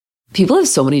People have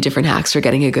so many different hacks for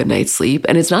getting a good night's sleep,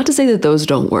 and it's not to say that those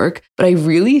don't work, but I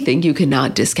really think you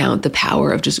cannot discount the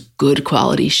power of just good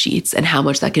quality sheets and how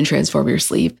much that can transform your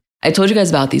sleep. I told you guys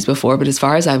about these before, but as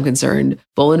far as I'm concerned,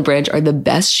 Boll and Branch are the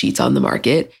best sheets on the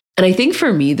market. And I think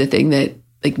for me, the thing that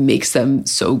makes them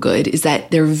so good is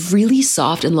that they're really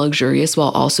soft and luxurious while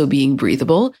also being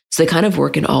breathable. So they kind of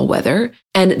work in all weather.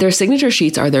 And their signature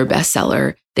sheets are their best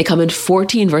seller. They come in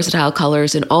 14 versatile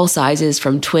colors in all sizes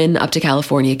from twin up to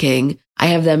California king. I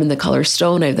have them in the color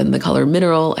stone. I have them in the color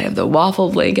mineral. I have the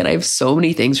waffle blanket. I have so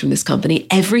many things from this company.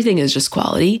 Everything is just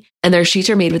quality. And their sheets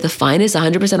are made with the finest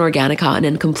 100% organic cotton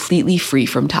and completely free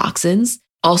from toxins.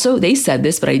 Also, they said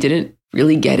this, but I didn't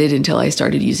really get it until I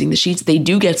started using the sheets. They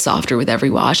do get softer with every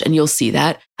wash, and you'll see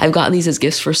that. I've gotten these as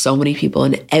gifts for so many people,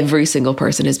 and every single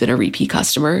person has been a repeat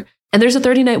customer. And there's a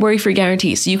 30-night worry-free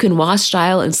guarantee, so you can wash,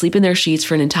 style, and sleep in their sheets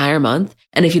for an entire month.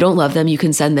 And if you don't love them, you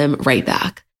can send them right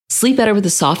back. Sleep better with the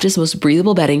softest, most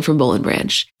breathable bedding from Boll and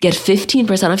Branch. Get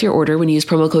 15% off your order when you use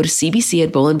promo code CBC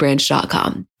at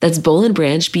bollandbranch.com. That's Boll and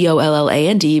Branch,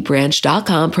 BOLLAND,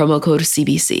 branch.com, promo code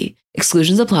CBC.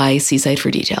 Exclusions apply. See site for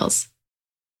details.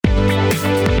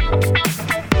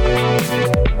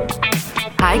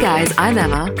 Hi guys, I'm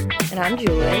Emma. And I'm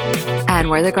Julie. And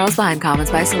we're the girls behind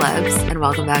Comments by Celebs. And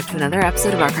welcome back to another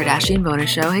episode of our Kardashian bonus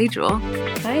show. Hey, Jewel.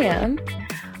 I am.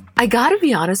 I gotta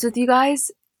be honest with you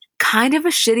guys, kind of a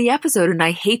shitty episode. And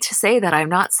I hate to say that. I'm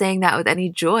not saying that with any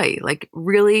joy.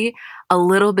 Really a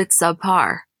little bit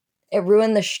subpar. It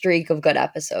ruined the streak of good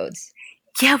episodes.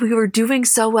 Yeah, we were doing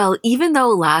so well, even though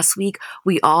last week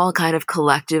we all kind of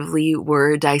collectively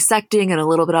were dissecting and a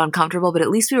little bit uncomfortable, but at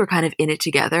least we were kind of in it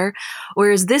together.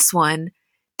 Whereas this one,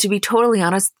 to be totally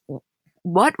honest,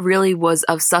 what really was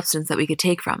of substance that we could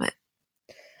take from it?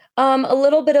 A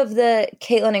little bit of the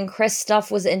Caitlyn and Chris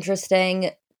stuff was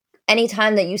interesting.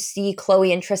 Anytime that you see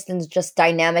Khloe and Tristan's just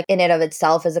dynamic in and of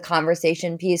itself as a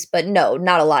conversation piece, but no,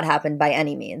 not a lot happened by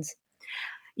any means.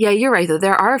 Yeah, you're right, though.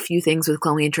 There are a few things with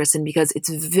Khloe and Tristan because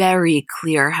it's very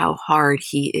clear how hard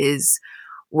he is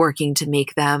working to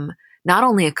make them not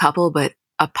only a couple, but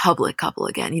a public couple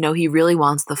again. You know, he really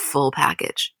wants the full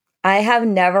package. I have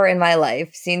never in my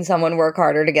life seen someone work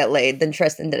harder to get laid than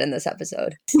Tristan did in this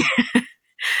episode.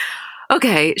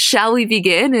 Okay, shall we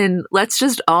begin? And let's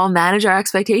just all manage our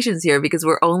expectations here because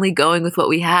we're only going with what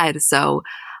we had. So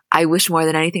I wish more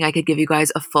than anything I could give you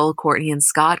guys a full Kourtney and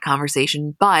Scott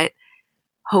conversation, but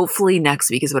hopefully next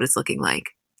week is what it's looking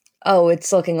like. Oh,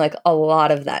 it's looking like a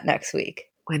lot of that next week.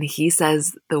 When he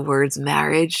says the words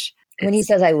marriage. When he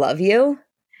says, I love you.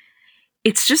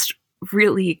 It's just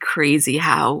really crazy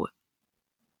how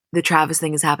the Travis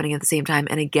thing is happening at the same time.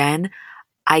 And again,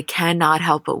 I cannot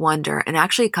help but wonder, and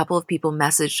actually a couple of people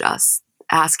messaged us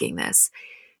asking this,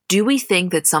 do we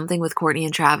think that something with Kourtney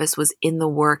and Travis was in the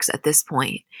works at this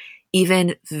point,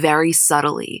 even very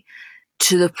subtly,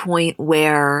 to the point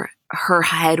where her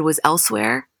head was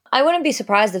elsewhere? I wouldn't be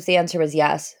surprised if the answer was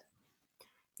yes.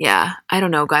 Yeah, I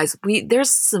don't know, guys. There's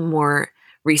some more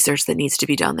research that needs to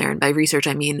be done there. And by research,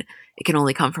 I mean it can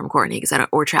only come from Kourtney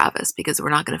or Travis because we're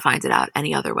not going to find it out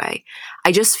any other way.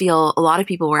 I just feel a lot of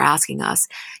people were asking us,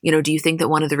 do you think that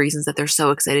one of the reasons that they're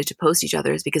so excited to post each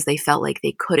other is because they felt like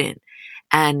they couldn't?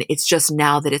 And it's just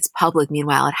now that it's public.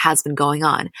 Meanwhile, it has been going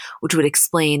on, which would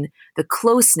explain the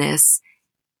closeness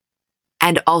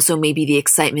and also maybe the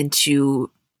excitement to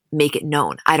make it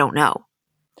known. I don't know.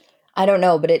 I don't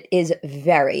know, but it is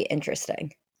very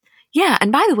interesting. Yeah.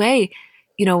 And by the way,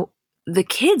 the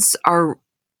kids are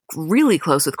really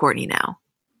close with Kourtney now.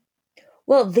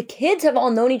 Well, the kids have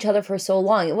all known each other for so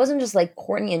long. It wasn't just like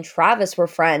Kourtney and Travis were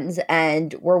friends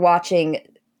and we're watching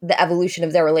the evolution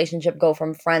of their relationship go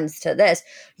from friends to this.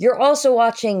 You're also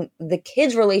watching the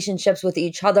kids' relationships with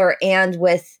each other and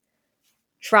with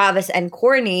Travis and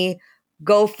Kourtney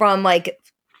go from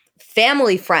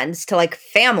family friends to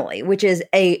family, which is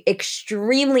a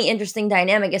extremely interesting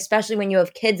dynamic, especially when you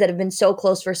have kids that have been so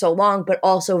close for so long, but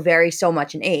also vary so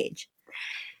much in age.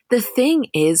 The thing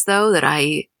is, though, that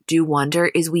I do wonder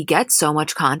is we get so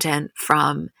much content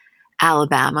from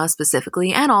Alabama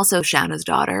specifically, and also Shanna's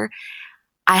daughter.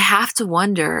 I have to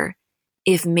wonder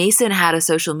if Mason had a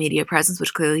social media presence,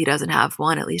 which clearly he doesn't have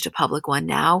one, at least a public one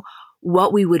now,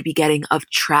 what we would be getting of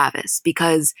Travis,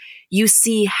 because you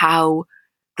see how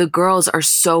the girls are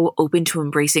so open to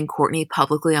embracing Kourtney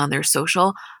publicly on their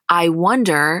social. I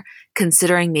wonder,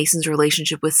 considering Mason's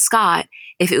relationship with Scott,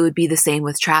 if it would be the same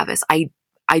with Travis.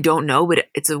 I don't know, but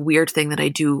it's a weird thing that I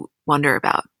do wonder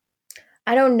about.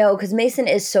 I don't know, because Mason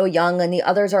is so young and the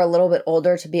others are a little bit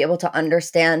older to be able to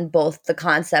understand both the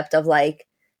concept of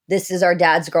this is our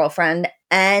dad's girlfriend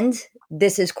and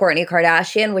this is Kourtney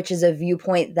Kardashian, which is a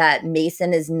viewpoint that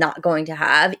Mason is not going to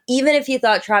have. Even if he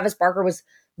thought Travis Barker was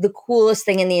the coolest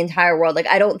thing in the entire world, like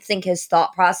I don't think his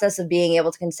thought process of being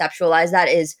able to conceptualize that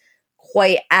is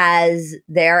quite as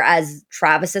there as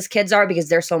Travis's kids are because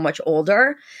they're so much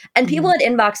older. And people had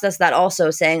inboxed us that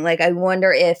also saying, like, I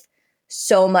wonder if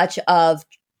so much of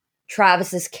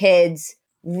Travis's kids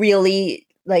really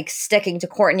like sticking to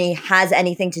Kourtney has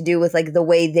anything to do with like the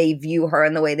way they view her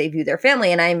and the way they view their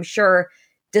family. And I'm sure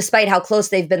despite how close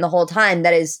they've been the whole time,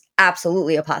 that is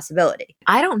absolutely a possibility.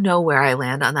 I don't know where I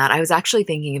land on that. I was actually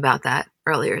thinking about that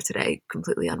earlier today,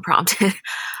 completely unprompted.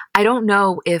 I don't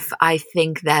know if I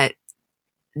think that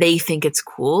they think it's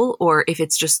cool or if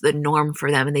it's just the norm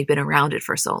for them and they've been around it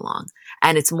for so long.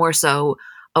 And it's more so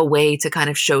a way to kind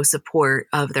of show support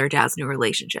of their dad's new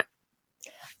relationship.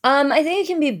 I think it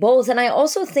can be both. And I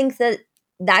also think that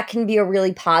that can be a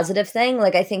really positive thing.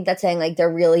 Like, I think that's saying like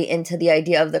they're really into the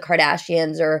idea of the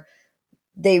Kardashians or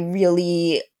they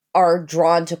really are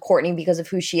drawn to Kourtney because of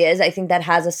who she is. I think that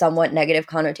has a somewhat negative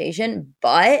connotation,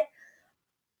 but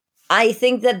I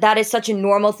think that that is such a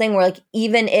normal thing where like,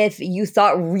 even if you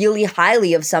thought really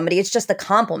highly of somebody, it's just a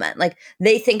compliment. Like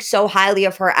they think so highly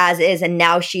of her as is, and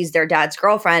now she's their dad's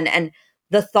girlfriend. And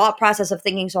the thought process of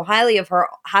thinking so highly of her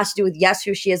has to do with, yes,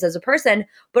 who she is as a person,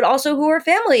 but also who her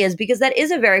family is, because that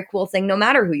is a very cool thing, no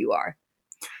matter who you are.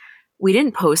 We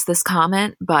didn't post this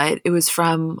comment, but it was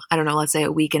from, I don't know, let's say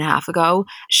a week and a half ago.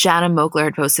 Shannon Mokler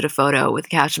had posted a photo with the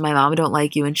caption, "My mama don't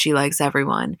like you and she likes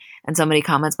everyone." And somebody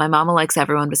comments, "My mama likes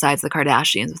everyone besides the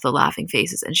Kardashians," with the laughing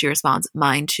faces. And she responds,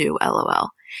 "Mine too,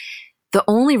 LOL." The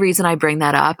only reason I bring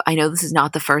that up, I know this is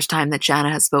not the first time that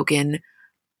Shannon has spoken,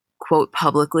 quote,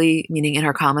 publicly, meaning in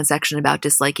her comment section, about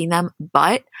disliking them,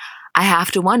 but I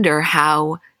have to wonder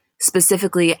how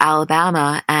specifically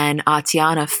Alabama and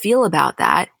Atiana feel about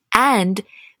that. And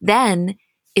then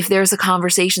if there's a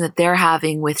conversation that they're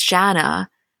having with Shanna,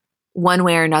 one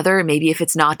way or another, maybe if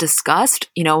it's not discussed,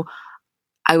 you know,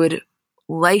 I would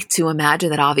like to imagine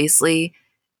that obviously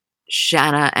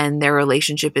Shanna and their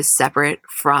relationship is separate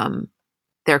from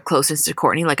their closeness to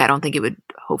Kourtney. Like, I don't think it would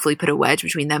hopefully put a wedge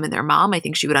between them and their mom. I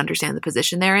think she would understand the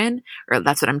position they're in, or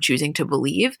that's what I'm choosing to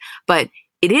believe. But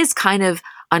it is kind of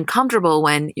uncomfortable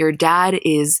when your dad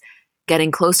is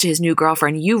getting close to his new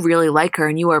girlfriend, you really like her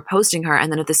and you are posting her,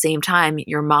 and then at the same time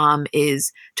your mom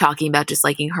is talking about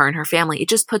disliking her and her family. It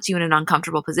just puts you in an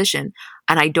uncomfortable position,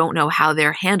 and I don't know how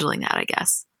they're handling that, I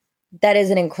guess. That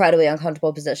is an incredibly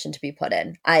uncomfortable position to be put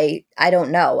in. I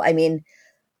don't know. I mean,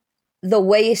 the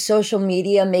way social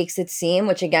media makes it seem,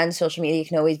 which again, social media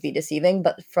can always be deceiving,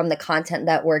 but from the content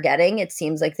that we're getting, it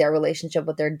seems like their relationship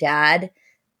with their dad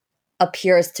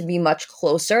appears to be much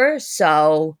closer.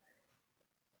 So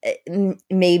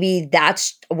maybe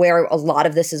that's where a lot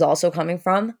of this is also coming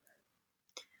from.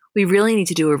 We really need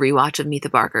to do a rewatch of Meet the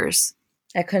Barkers.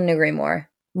 I couldn't agree more.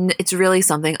 It's really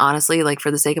something, honestly, like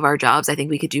for the sake of our jobs, I think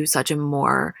we could do such a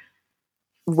more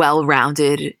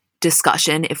well-rounded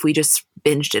discussion if we just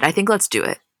binged it. I think let's do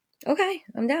it. Okay,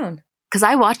 I'm down. Because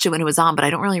I watched it when it was on, but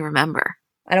I don't really remember.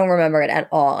 I don't remember it at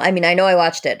all. I mean, I know I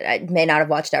watched it. I may not have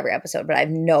watched every episode, but I have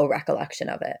no recollection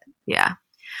of it. Yeah.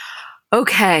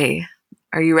 Okay.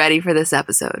 Are you ready for this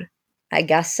episode? I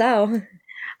guess so.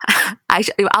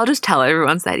 I'll just tell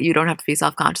everyone so that you don't have to be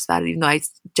self-conscious about it, even though I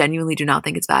genuinely do not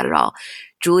think it's bad at all.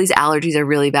 Julie's allergies are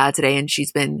really bad today, and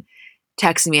she's been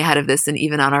texting me ahead of this and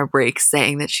even on our breaks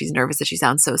saying that she's nervous that she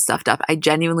sounds so stuffed up. I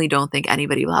genuinely don't think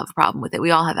anybody will have a problem with it.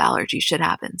 We all have allergies. Shit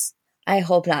happens. I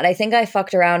hope not. I think I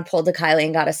fucked around, pulled a Kylie,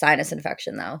 and got a sinus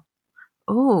infection, though.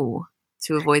 Oh,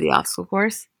 to avoid the obstacle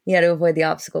course? Yeah, to avoid the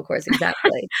obstacle course,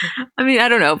 exactly. I mean, I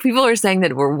don't know. People are saying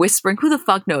that we're whispering. Who the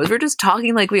fuck knows? We're just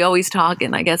talking like we always talk,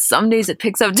 and I guess some days it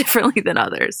picks up differently than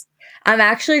others. I'm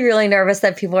actually really nervous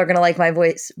that people are going to like my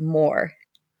voice more.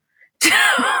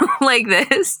 Like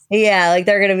this? Yeah, like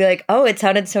they're going to be like, oh, it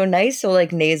sounded so nice, so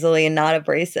like nasally and not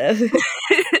abrasive.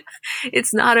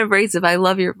 It's not abrasive. I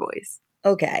love your voice.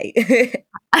 Okay.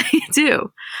 I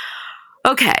do.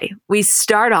 Okay, we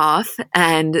start off,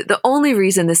 and the only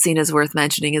reason this scene is worth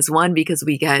mentioning is one, because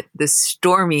we get the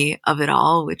Stormy of it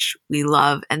all, which we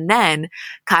love, and then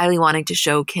Kylie wanting to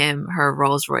show Kim her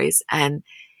Rolls Royce, and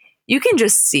you can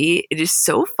just see it is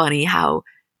so funny how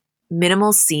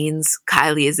minimal scenes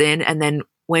Kylie is in, and then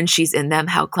when she's in them,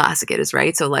 how classic it is,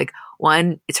 right? So like,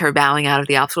 one, it's her bowing out of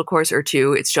the obstacle course, or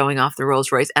two, it's showing off the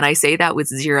Rolls Royce, and I say that with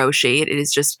zero shade. It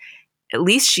is just, at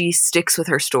least she sticks with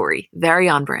her story. Very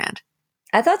on brand.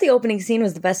 I thought the opening scene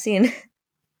was the best scene.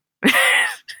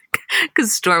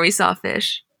 Because Stormy saw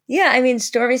fish. Yeah, I mean,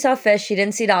 Stormy saw fish. She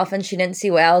didn't see dolphins. She didn't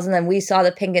see whales. And then we saw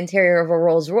the pink interior of a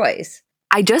Rolls Royce.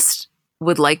 I just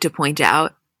would like to point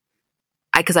out,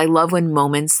 because I love when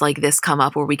moments like this come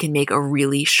up where we can make a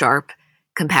really sharp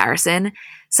comparison.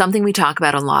 Something we talk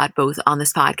about a lot, both on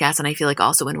this podcast and I feel like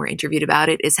also when we're interviewed about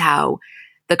it, is how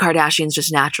the Kardashians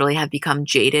just naturally have become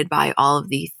jaded by all of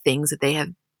the things that they have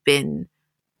been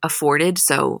afforded.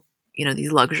 So,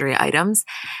 these luxury items.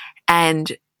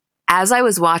 And as I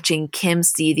was watching Kim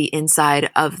see the inside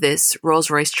of this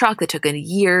Rolls-Royce truck that took a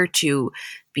year to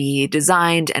be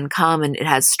designed and come, and it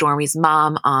has Stormi's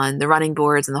mom on the running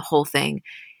boards and the whole thing,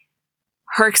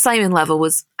 her excitement level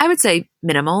was, I would say,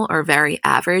 minimal or very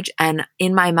average. And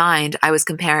in my mind, I was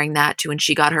comparing that to when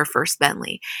she got her first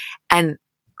Bentley. And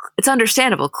it's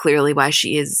understandable, clearly, why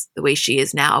she is the way she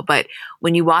is now. But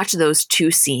when you watch those two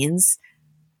scenes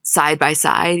side by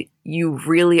side, you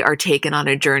really are taken on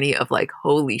a journey of like,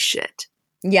 holy shit.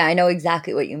 Yeah, I know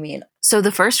exactly what you mean. So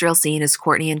the first real scene is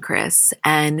Kourtney and Kris.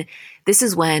 And this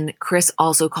is when Kris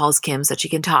also calls Kim so that she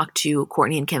can talk to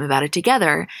Kourtney and Kim about it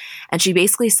together. And she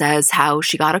basically says how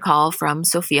she got a call from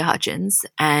Sophia Hutchins.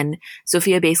 And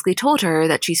Sophia basically told her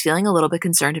that she's feeling a little bit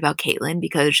concerned about Caitlyn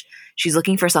because she's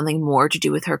looking for something more to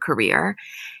do with her career.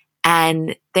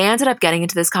 And they ended up getting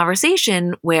into this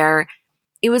conversation where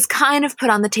it was kind of put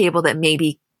on the table that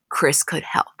maybe Kris could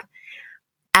help.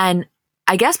 And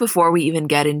I guess before we even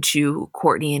get into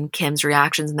Kourtney and Kim's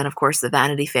reactions, and then of course the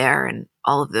Vanity Fair and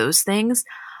all of those things,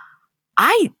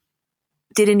 I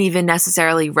didn't even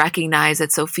necessarily recognize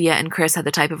that Sophia and Kris had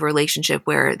the type of relationship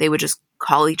where they would just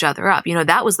call each other up.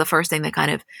 That was the first thing that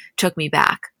kind of took me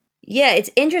back. Yeah,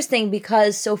 it's interesting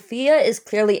because Sophia is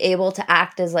clearly able to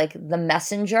act as like the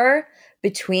messenger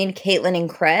between Caitlyn and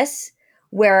Kris,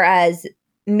 whereas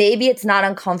maybe it's not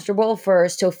uncomfortable for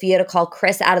Sophia to call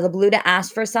Kris out of the blue to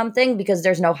ask for something because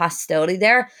there's no hostility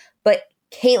there. But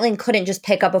Caitlyn couldn't just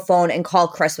pick up a phone and call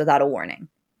Kris without a warning.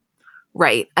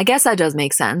 Right. I guess that does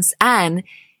make sense. And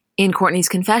in Kourtney's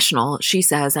confessional, she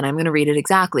says, and I'm going to read it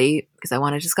exactly because I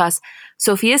want to discuss,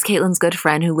 Sophia is Caitlyn's good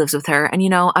friend who lives with her. And,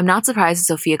 I'm not surprised that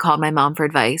Sophia called my mom for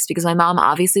advice because my mom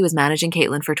obviously was managing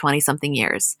Caitlyn for 20-something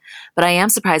years. But I am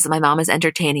surprised that my mom is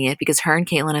entertaining it because her and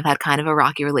Caitlyn have had kind of a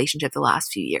rocky relationship the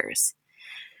last few years.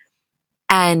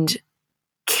 And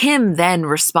Kim then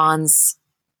responds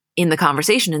in the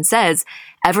conversation and says,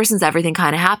 ever since everything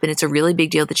kind of happened, it's a really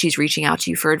big deal that she's reaching out to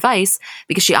you for advice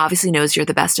because she obviously knows you're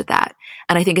the best at that.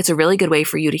 And I think it's a really good way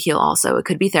for you to heal also. It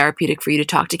could be therapeutic for you to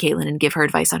talk to Caitlyn and give her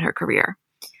advice on her career.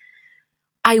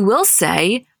 I will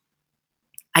say,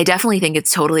 I definitely think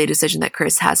it's totally a decision that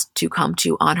Kris has to come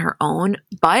to on her own,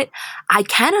 but I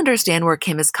can understand where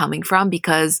Kim is coming from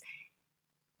because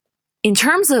in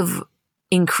terms of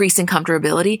increasing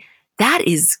comfortability, that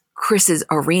is Kris's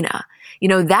arena.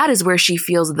 That is where she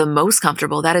feels the most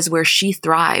comfortable. That is where she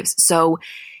thrives. So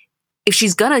if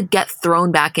she's going to get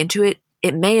thrown back into it,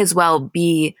 it may as well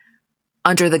be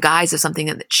under the guise of something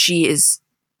that she is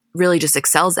really just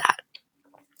excels at.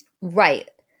 Right.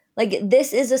 Like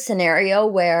this is a scenario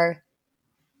where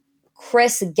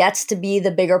Kris gets to be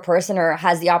the bigger person or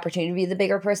has the opportunity to be the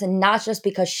bigger person, not just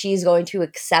because she's going to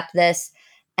accept this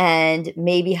and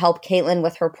maybe help Caitlyn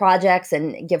with her projects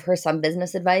and give her some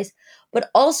business advice, but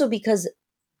also because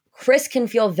Kris can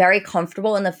feel very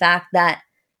comfortable in the fact that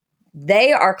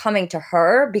they are coming to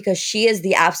her because she is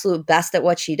the absolute best at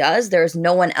what she does. There's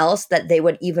no one else that they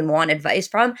would even want advice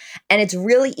from. And it's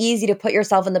really easy to put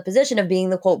yourself in the position of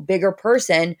being the quote bigger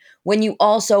person when you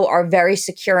also are very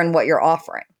secure in what you're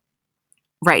offering.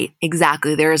 Right,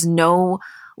 exactly. There is no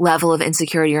level of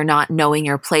insecurity or not knowing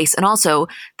your place. And also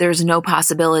there's no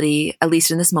possibility, at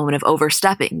least in this moment, of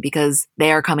overstepping because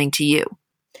they are coming to you.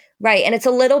 Right. And it's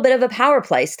a little bit of a power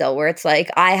play still where it's like,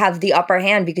 I have the upper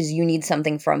hand because you need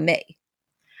something from me.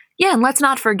 Yeah. And let's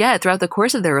not forget throughout the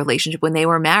course of their relationship, when they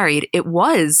were married, it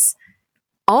was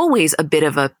always a bit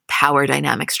of a power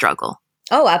dynamic struggle.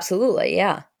 Oh, absolutely.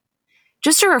 Yeah.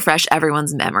 Just to refresh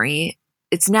everyone's memory,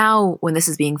 it's now, when this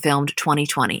is being filmed,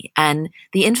 2020. And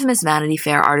the infamous Vanity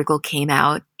Fair article came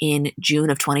out in June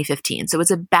of 2015. So it's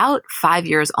about 5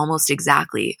 years almost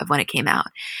exactly of when it came out.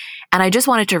 And I just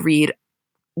wanted to read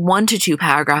 1 to 2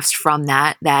 paragraphs from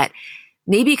that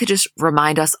maybe could just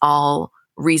remind us all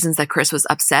reasons that Kris was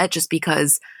upset, just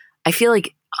because I feel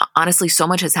like, honestly, so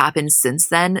much has happened since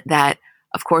then that,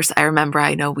 of course,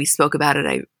 I know we spoke about it.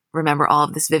 I remember all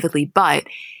of this vividly, but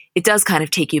it does kind of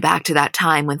take you back to that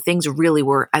time when things really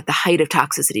were at the height of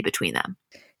toxicity between them.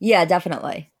 Yeah,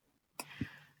 definitely.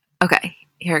 Okay,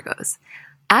 here it goes.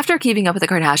 After Keeping Up with the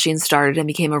Kardashians started and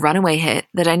became a runaway hit,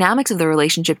 the dynamics of the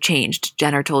relationship changed,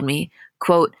 Jenner told me.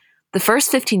 Quote, the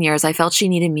first 15 years I felt she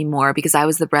needed me more because I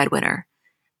was the breadwinner.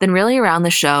 Then really around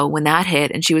the show, when that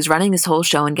hit and she was running this whole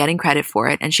show and getting credit for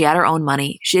it, and she had her own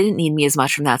money, she didn't need me as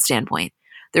much from that standpoint.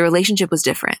 The relationship was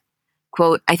different.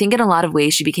 Quote, I think in a lot of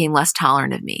ways she became less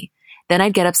tolerant of me. Then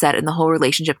I'd get upset and the whole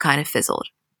relationship kind of fizzled.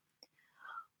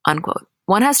 Unquote.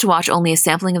 One has to watch only a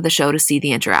sampling of the show to see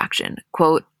the interaction.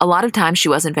 Quote, a lot of times she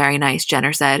wasn't very nice,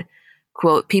 Jenner said.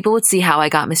 Quote, people would see how I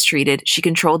got mistreated. She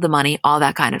controlled the money, all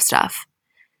that kind of stuff.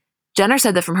 Jenner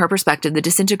said that from her perspective, the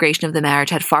disintegration of the marriage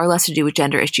had far less to do with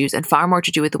gender issues and far more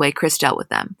to do with the way Kris dealt with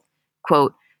them.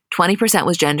 Quote, 20%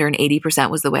 was gender and 80%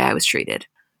 was the way I was treated.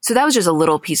 So that was just a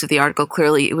little piece of the article.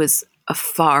 Clearly, it was a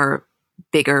far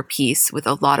bigger piece with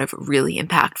a lot of really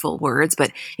impactful words.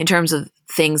 But in terms of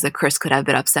things that Kris could have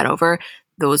been upset over,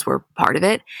 those were part of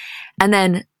it. And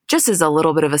then just as a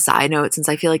little bit of a side note, since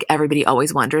I feel like everybody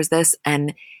always wonders this,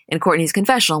 and in Kourtney's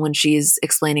confessional, when she's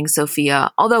explaining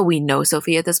Sophia, although we know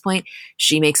Sophia at this point,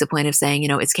 she makes a point of saying,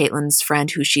 it's Caitlyn's friend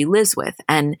who she lives with.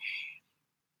 And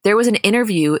there was an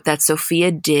interview that Sophia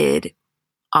did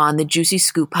on the Juicy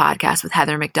Scoop podcast with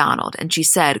Heather McDonald. And she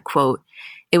said, quote,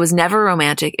 it was never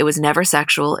romantic. It was never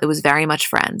sexual. It was very much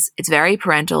friends. It's very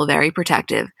parental, very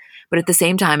protective. But at the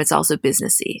same time, it's also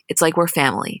businessy. It's like we're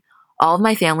family. All of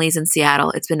my family is in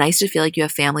Seattle. It's been nice to feel like you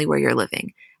have family where you're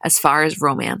living. As far as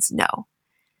romance, no.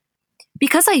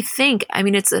 Because I think,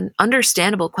 it's an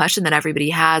understandable question that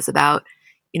everybody has about,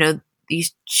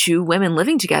 these two women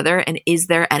living together, and is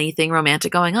there anything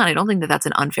romantic going on? I don't think that that's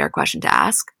an unfair question to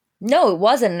ask. No, it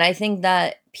wasn't. And I think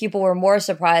that people were more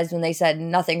surprised when they said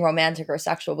nothing romantic or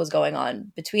sexual was going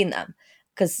on between them,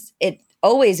 because it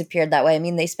always appeared that way.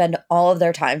 They spend all of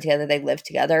their time together. They live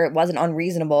together. It wasn't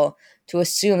unreasonable to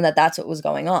assume that that's what was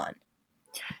going on.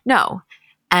 No.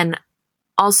 And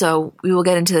also, we will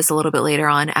get into this a little bit later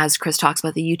on as Kris talks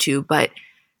about the YouTube, but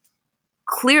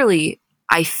clearly,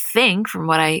 I think from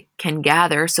what I can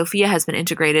gather, Sophia has been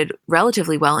integrated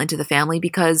relatively well into the family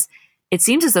because it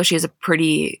seems as though she has a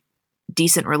pretty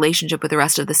decent relationship with the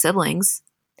rest of the siblings.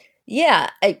 Yeah,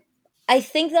 I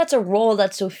think that's a role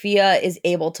that Sophia is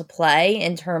able to play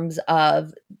in terms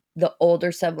of the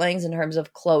older siblings, in terms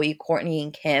of Khloe, Kourtney,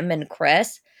 and Kim, and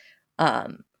Kris.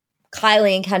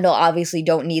 Kylie and Kendall obviously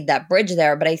don't need that bridge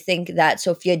there, but I think that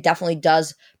Sophia definitely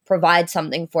does provide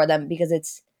something for them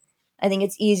because I think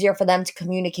it's easier for them to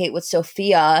communicate with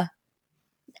Sophia,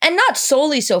 and not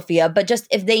solely Sophia, but just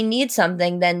if they need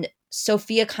something, then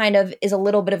Sophia kind of is a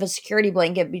little bit of a security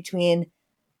blanket between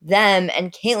them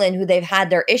and Caitlyn, who they've had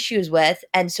their issues with.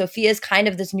 And Sophia is kind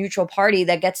of this neutral party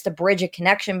that gets to bridge a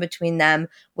connection between them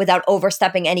without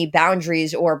overstepping any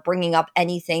boundaries or bringing up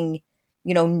anything,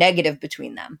 negative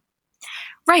between them.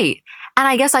 Right. And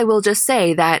I guess I will just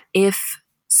say that if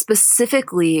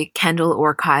specifically Kendall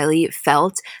or Kylie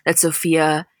felt that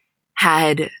Sophia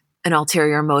had an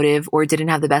ulterior motive or didn't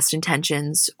have the best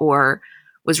intentions or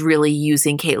was really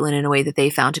using Caitlyn in a way that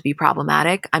they found to be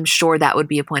problematic, I'm sure that would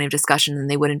be a point of discussion and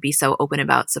they wouldn't be so open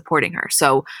about supporting her.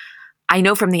 So I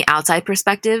know from the outside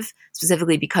perspective,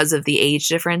 specifically because of the age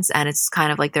difference and it's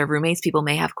kind of like they're roommates, people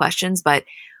may have questions, but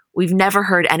we've never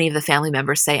heard any of the family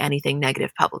members say anything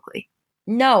negative publicly.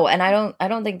 No, and I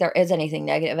don't think there is anything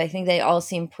negative. I think they all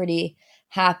seem pretty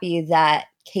happy that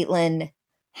Caitlyn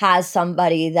has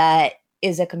somebody that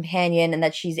is a companion and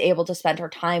that she's able to spend her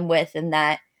time with and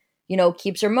that,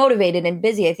 keeps her motivated and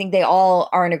busy. I think they all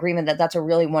are in agreement that that's a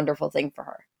really wonderful thing for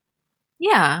her.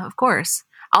 Yeah, of course.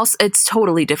 Also, it's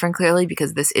totally different, clearly,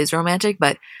 because this is romantic.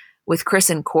 But with Kris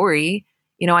and Corey,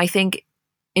 I think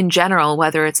in general,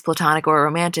 whether it's platonic or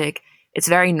romantic, it's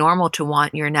very normal to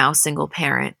want your now single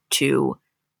parent to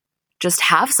just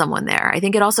have someone there. I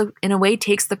think it also, in a way,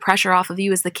 takes the pressure off of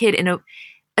you as the kid in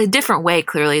a different way.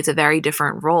 Clearly, it's a very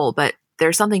different role, but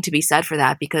there's something to be said for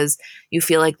that because you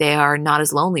feel like they are not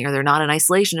as lonely or they're not in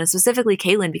isolation, and specifically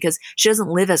Caitlyn because she doesn't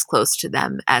live as close to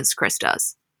them as Kris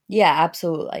does. Yeah,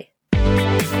 absolutely.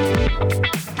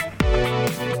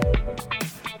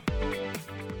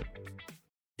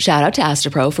 Shout out to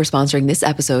Astapro for sponsoring this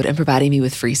episode and providing me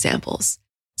with free samples.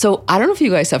 So I don't know if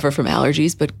you guys suffer from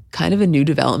allergies, but kind of a new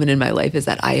development in my life is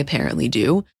that I apparently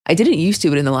do. I didn't used to,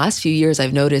 but in the last few years,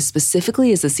 I've noticed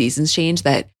specifically as the seasons change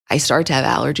that I start to have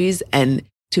allergies. And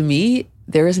to me,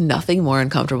 there is nothing more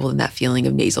uncomfortable than that feeling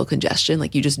of nasal congestion.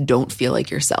 Like you just don't feel like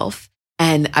yourself.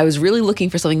 And I was really looking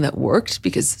for something that worked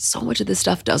because so much of this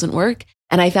stuff doesn't work.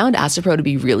 And I found Astapro to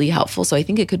be really helpful. So I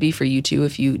think it could be for you too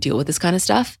if you deal with this kind of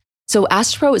stuff. So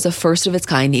Astapro is a first of its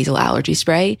kind nasal allergy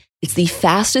spray. It's the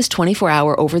fastest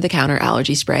 24-hour over-the-counter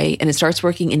allergy spray, and it starts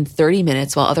working in 30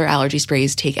 minutes while other allergy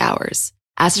sprays take hours.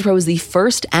 Astapro is the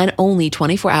first and only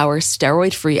 24-hour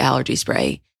steroid-free allergy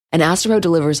spray, and Astapro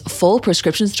delivers full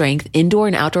prescription strength indoor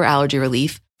and outdoor allergy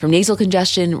relief from nasal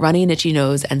congestion, runny and itchy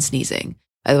nose, and sneezing.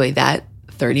 By the way, that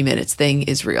 30 minutes thing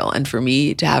is real. And for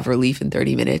me to have relief in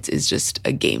 30 minutes is just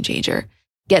a game changer.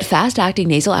 Get fast-acting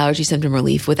nasal allergy symptom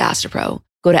relief with Astepro.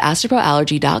 Go to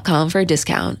asteproallergy.com for a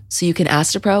discount so you can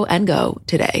Astepro and go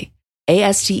today.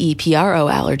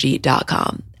 ASTEPRO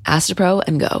allergy.com. Astepro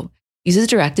and go. Use as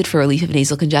directed for relief of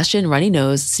nasal congestion, runny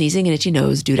nose, sneezing, and itchy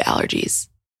nose due to allergies.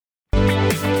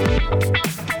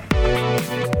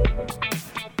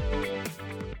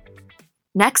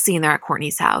 Next scene, they're at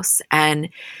Kourtney's house, and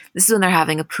this is when they're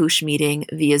having a poosh meeting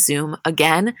via Zoom.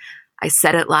 Again, I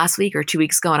said it last week or 2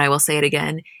 weeks ago, and I will say it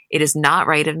again. It is not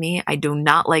right of me. I do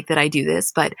not like that I do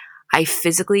this, but I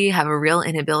physically have a real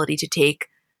inability to take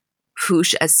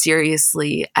poosh as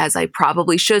seriously as I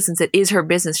probably should, since it is her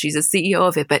business. She's a CEO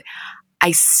of it, but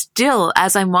I still,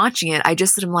 as I'm watching it, I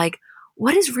just am like,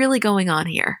 what is really going on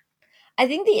here? I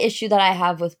think the issue that I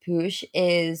have with Poosh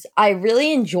is I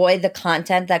really enjoy the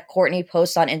content that Kourtney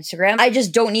posts on Instagram. I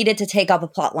just don't need it to take up a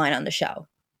plot line on the show.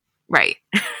 Right.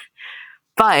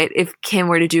 But if Kim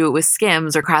were to do it with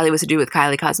Skims or Kylie was to do it with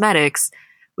Kylie Cosmetics,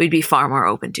 we'd be far more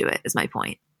open to it, is my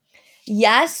point.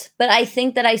 Yes, but I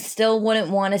think that I still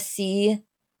wouldn't want to see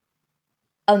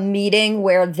a meeting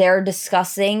where they're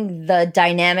discussing the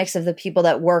dynamics of the people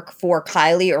that work for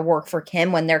Kylie or work for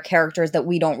Kim when they're characters that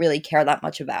we don't really care that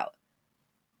much about.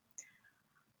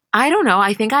 I don't know.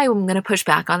 I think I'm going to push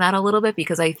back on that a little bit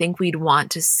because I think we'd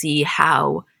want to see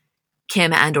how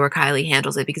Kim and or Kylie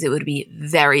handles it, because it would be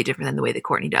very different than the way that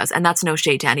Kourtney does. And that's no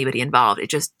shade to anybody involved. It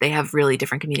just, they have really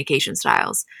different communication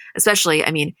styles. Especially,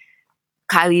 I mean,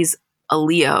 Kylie's a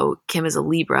Leo, Kim is a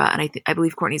Libra, and I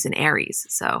believe Kourtney's an Aries.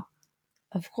 So,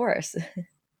 of course.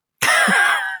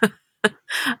 I'm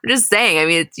just saying, I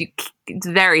mean, it's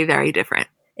very, very different.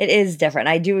 It is different.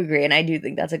 I do agree. And I do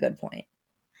think that's a good point.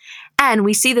 And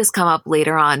we see this come up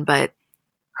later on, but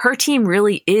her team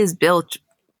really is built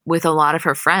with a lot of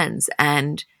her friends.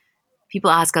 And people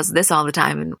ask us this all the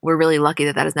time. And we're really lucky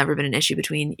that that has never been an issue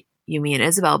between you, me, and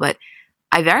Isabel. But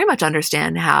I very much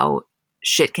understand how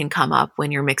shit can come up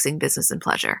when you're mixing business and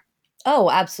pleasure. Oh,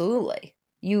 absolutely.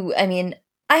 I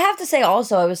have to say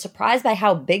also, I was surprised by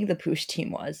how big the Poosh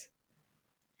team was.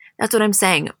 That's what I'm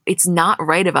saying. It's not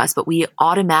right of us, but we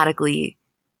automatically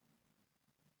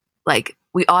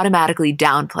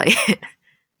downplay it.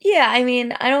 Yeah, I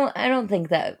mean, I don't think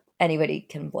that anybody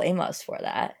can blame us for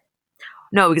that.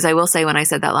 No, because I will say, when I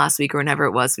said that last week or whenever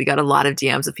it was, we got a lot of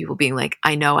DMs of people being like,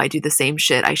 I know I do the same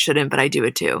shit. I shouldn't, but I do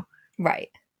it too. Right.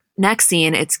 Next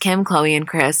scene, it's Kim, Chloe, and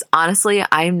Chris. Honestly,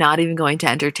 I'm not even going to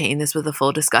entertain this with a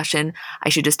full discussion. I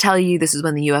should just tell you, this is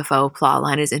when the UFO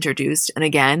plotline is introduced. And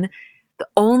again, the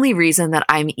only reason that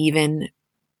I'm even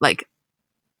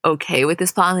okay with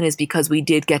this plotline is because we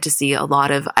did get to see a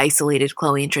lot of isolated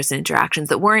Chloe and Tristan interactions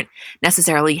that weren't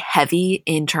necessarily heavy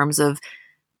in terms of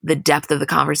the depth of the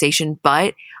conversation,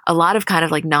 but a lot of kind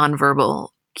of nonverbal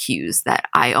cues that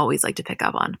I always like to pick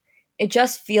up on. It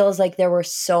just feels like there were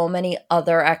so many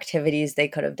other activities they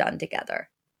could have done together.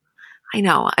 I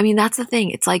know. I mean, that's the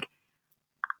thing. It's like,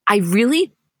 I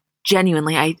really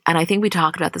genuinely, and I think we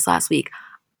talked about this last week,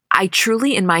 I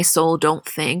truly in my soul don't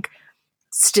think,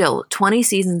 still 20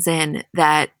 seasons in,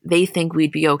 that they think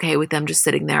we'd be okay with them just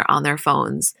sitting there on their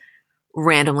phones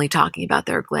randomly talking about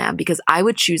their glam, because I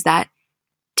would choose that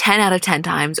 10 out of 10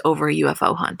 times over a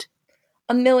UFO hunt.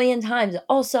 1,000,000 times.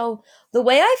 Also, the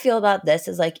way I feel about this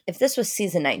is if this was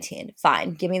season 19,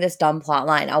 fine, give me this dumb plot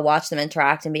line. I'll watch them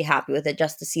interact and be happy with it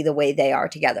just to see the way they are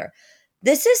together.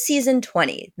 This is season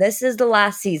 20. This is the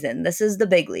last season. This is the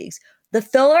big leagues. The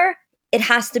filler, it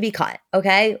has to be cut,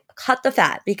 okay? Cut the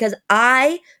fat, because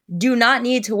I do not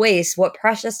need to waste what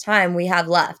precious time we have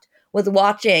left with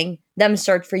watching them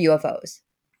search for UFOs.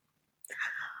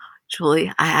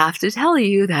 Julie, I have to tell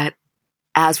you that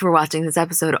as we're watching this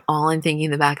episode, all I'm thinking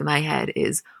in the back of my head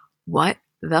is, what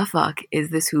the fuck is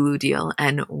this Hulu deal?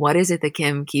 And what is it that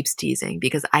Kim keeps teasing?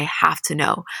 Because I have to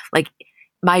know.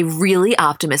 My really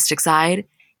optimistic side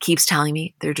keeps telling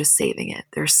me they're just saving it.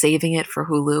 They're saving it for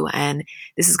Hulu, and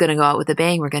this is going to go out with a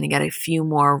bang. We're going to get a few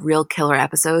more real killer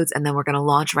episodes, and then we're going to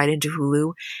launch right into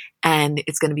Hulu, and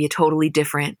it's going to be a totally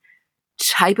different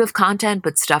type of content,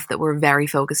 but stuff that we're very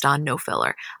focused on, no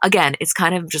filler. Again, it's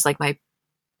kind of just my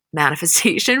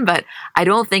manifestation, but I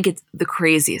don't think it's the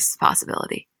craziest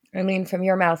possibility. I mean, from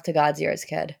your mouth to God's ears,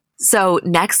 kid. So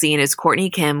next scene is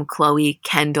Kourtney, Kim, Chloe,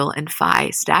 Kendall, and Phi.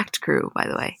 Stacked crew, by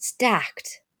the way.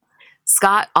 Stacked.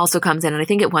 Scott also comes in, and I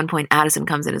think at one point Addison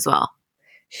comes in as well.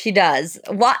 She does.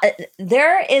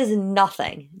 There is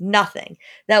nothing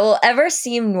that will ever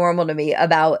seem normal to me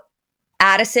about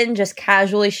Addison just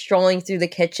casually strolling through the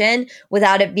kitchen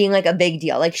without it being like a big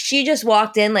deal. Like she just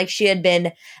walked in like she had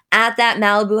been at that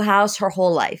Malibu house her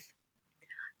whole life.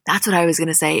 That's what I was going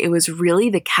to say. It was really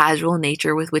the casual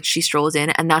nature with which she strolls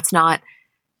in. And that's not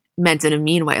meant in a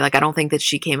mean way. Like, I don't think that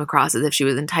she came across as if she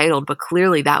was entitled, but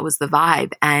clearly that was the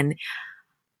vibe. And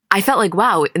I felt like,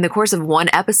 wow, in the course of one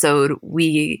episode,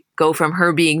 we go from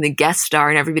her being the guest star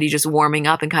and everybody just warming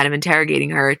up and kind of interrogating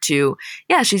her to,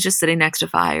 yeah, she's just sitting next to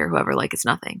Fi or whoever, like it's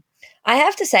nothing. I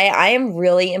have to say, I am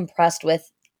really impressed with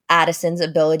Addison's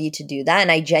ability to do that.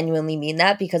 And I genuinely mean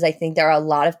that because I think there are a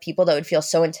lot of people that would feel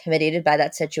so intimidated by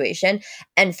that situation.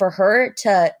 And for her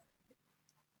to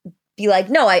be like,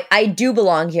 no, I do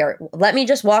belong here. Let me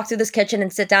just walk through this kitchen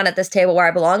and sit down at this table where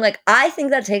I belong. Like, I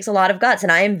think that takes a lot of guts.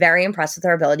 And I am very impressed with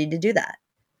her ability to do that.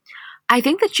 I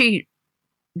think that she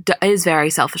is very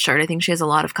self-assured. I think she has a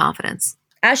lot of confidence.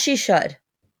 As she should.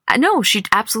 No, she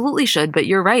absolutely should. But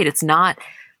you're right. It's not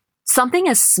something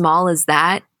as small as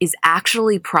that is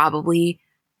actually probably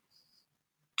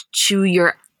to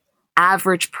your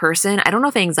average person. I don't know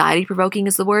if anxiety provoking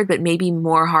is the word, but maybe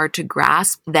more hard to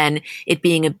grasp than it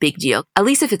being a big deal. At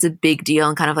least if it's a big deal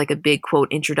and kind of like a big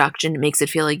quote introduction, it makes it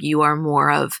feel like you are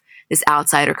more of this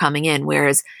outsider coming in.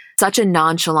 Whereas such a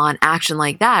nonchalant action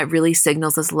like that really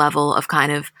signals this level of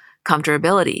kind of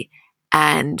comfortability.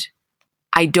 And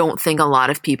I don't think a lot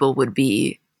of people would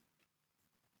be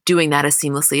doing that as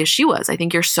seamlessly as she was. I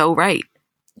think you're so right.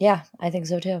 Yeah, I think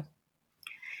so too.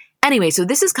 Anyway, so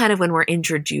this is kind of when we're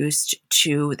introduced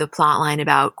to the plot line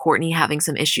about Courtney having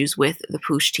some issues with the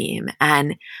Poosh team.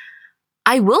 And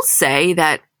I will say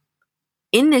that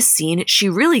in this scene, she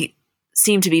really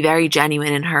seemed to be very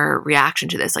genuine in her reaction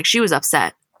to this. Like, she was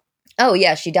upset. Oh,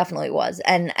 yeah, she definitely was.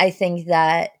 And I think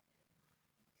that,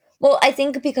 well, I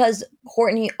think because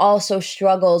Courtney also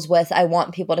struggles with, I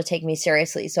want people to take me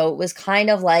seriously. So it was kind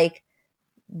of like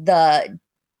the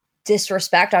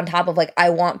disrespect on top of like,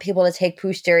 I want people to take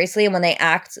Poosh seriously. And when they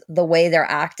act the way they're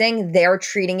acting, they're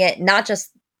treating it not just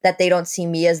that they don't see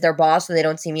me as their boss or they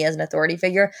don't see me as an authority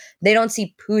figure. They don't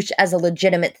see Poosh as a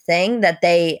legitimate thing that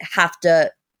they have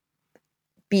to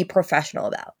be professional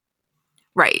about.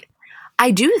 Right.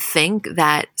 I do think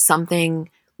that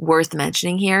something worth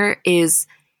mentioning here is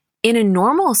in a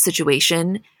normal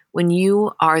situation, when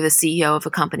you are the CEO of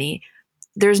a company,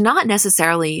 there's not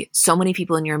necessarily so many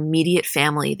people in your immediate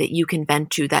family that you can vent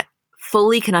to that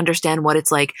fully can understand what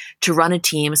it's like to run a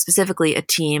team, specifically a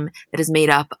team that is made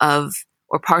up of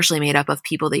or partially made up of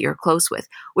people that you're close with.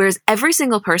 Whereas every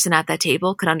single person at that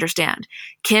table could understand.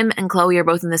 Kim and Chloe are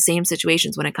both in the same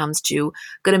situations when it comes to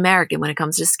Good American, when it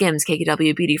comes to Skims,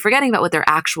 KKW Beauty, forgetting about what their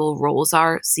actual roles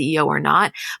are, CEO or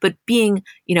not, but being,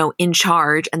 in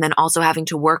charge and then also having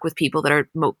to work with people that are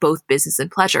both business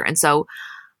and pleasure. And so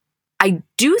I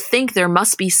do think there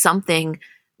must be something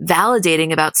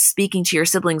validating about speaking to your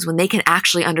siblings when they can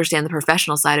actually understand the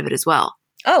professional side of it as well.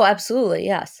 Oh, absolutely.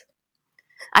 Yes.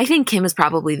 I think Kim is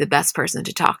probably the best person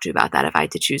to talk to about that if I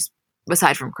had to choose,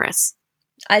 aside from Chris.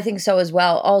 I think so as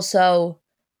well. Also,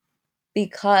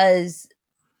 because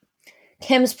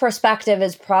Kim's perspective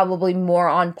is probably more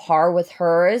on par with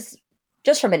hers,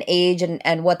 just from an age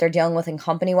and what they're dealing with in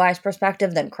company-wise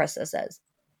perspective than Chris's is.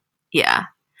 Yeah.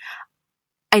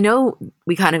 I know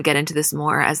we kind of get into this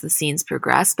more as the scenes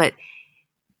progress, but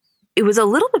it was a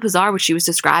little bit bizarre what she was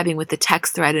describing with the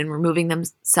text thread and removing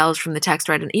themselves from the text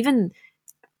thread, and even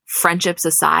friendships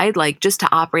aside, like just to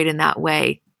operate in that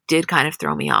way did kind of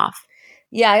throw me off.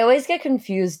 Yeah, I always get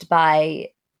confused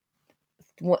by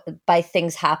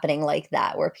things happening like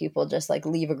that, where people just like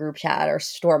leave a group chat or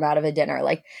storm out of a dinner,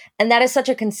 like, and that is such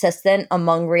a consistent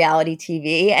among reality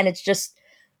TV, and it's just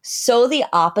so the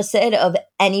opposite of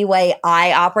any way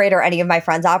I operate or any of my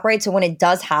friends operate. So when it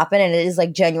does happen and it is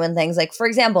like genuine things, like for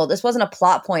example, this wasn't a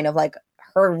plot point of like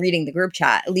her leaving the group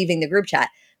chat.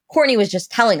 Courtney was just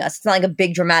telling us. It's not like a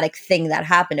big dramatic thing that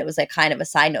happened. It was like kind of a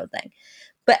side note thing.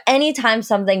 But anytime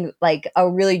something like a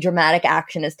really dramatic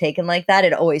action is taken like that,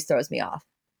 it always throws me off.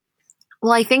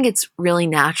 Well, I think it's really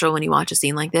natural when you watch a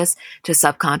scene like this to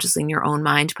subconsciously in your own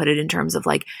mind put it in terms of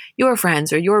like your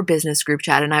friends or your business group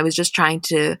chat. And I was just trying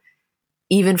to,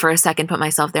 even for a second, put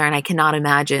myself there. And I cannot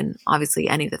imagine, obviously,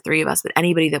 any of the three of us, but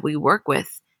anybody that we work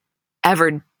with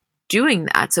ever doing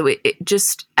that. So it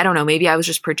just, I don't know, maybe I was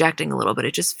just projecting a little bit.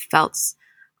 It just felt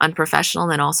unprofessional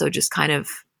and then also just kind of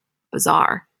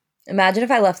bizarre. Imagine if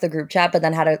I left the group chat, but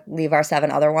then had to leave our 7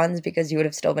 other ones because you would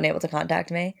have still been able to contact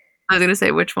me. I was going to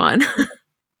say which one.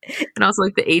 And also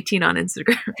like the 18 on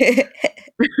Instagram.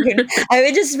 I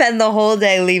would just spend the whole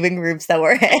day leaving groups that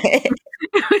were in.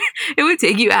 It would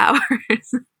take you hours.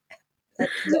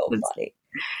 That's so funny.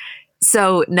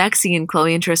 So next scene,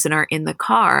 Chloe and Tristan are in the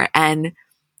car, and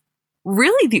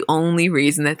really the only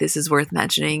reason that this is worth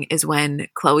mentioning is when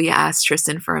Chloe asks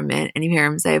Tristan for a mint, and you hear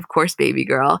him say, "Of course, baby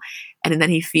girl," and then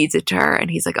he feeds it to her,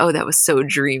 and he's like, "Oh, that was so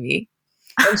dreamy."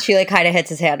 And she like kind of hits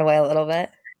his hand away a little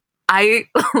bit. I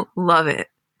love it.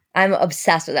 I'm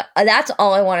obsessed with that. That's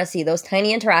all I want to see. Those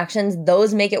tiny interactions,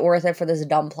 those make it worth it for this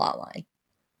dumb plot line.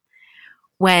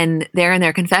 When they're in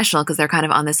their confessional, because they're kind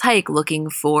of on this hike looking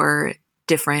for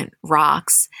different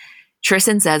rocks,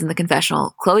 Tristan says in the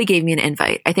confessional, "Chloe gave me an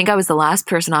invite. I think I was the last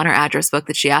person on her address book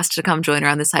that she asked to come join her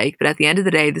on this hike, but at the end of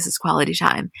the day, this is quality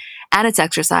time. And it's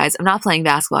exercise. I'm not playing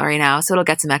basketball right now, so it'll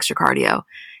get some extra cardio.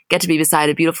 Get to be beside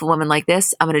a beautiful woman like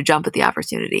this, I'm going to jump at the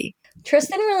opportunity."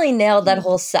 Tristan really nailed that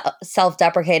whole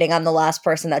self-deprecating, "I'm the last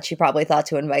person that she probably thought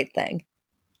to invite" thing.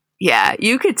 Yeah,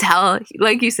 you could tell,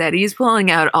 like you said, he's pulling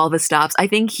out all the stops. I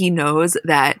think he knows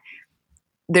that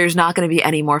there's not going to be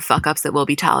any more fuck ups that will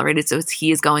be tolerated. So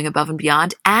he is going above and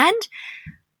beyond. And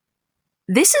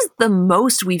this is the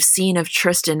most we've seen of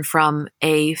Tristan from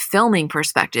a filming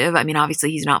perspective. I mean,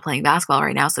 obviously he's not playing basketball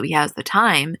right now, so he has the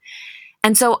time.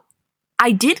 And so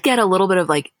I did get a little bit of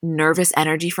like nervous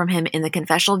energy from him in the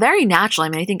confessional, very natural. I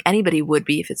mean, I think anybody would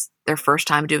be if it's their first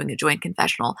time doing a joint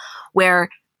confessional, where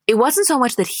it wasn't so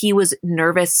much that he was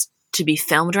nervous to be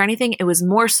filmed or anything. It was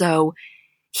more so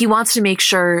he wants to make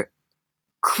sure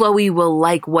Chloe will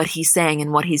like what he's saying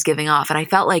and what he's giving off. And I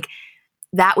felt like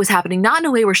that was happening, not in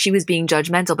a way where she was being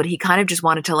judgmental, but he kind of just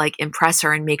wanted to like impress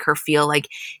her and make her feel like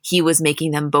he was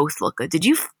making them both look good. Did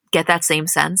you get that same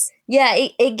sense? Yeah,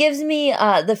 it gives me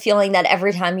the feeling that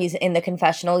every time he's in the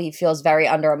confessional, he feels very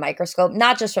under a microscope,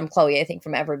 not just from Chloe, I think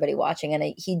from everybody watching.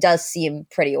 And he does seem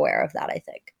pretty aware of that, I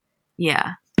think.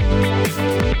 Yeah.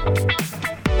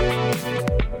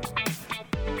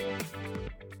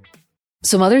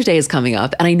 So Mother's Day is coming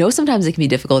up, and I know sometimes it can be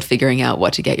difficult figuring out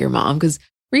what to get your mom because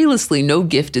realistically, no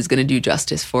gift is going to do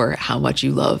justice for how much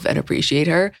you love and appreciate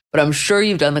her. But I'm sure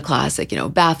you've done the classic,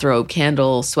 bathrobe,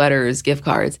 candle, sweaters, gift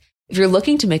cards. If you're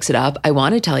looking to mix it up, I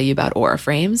want to tell you about Aura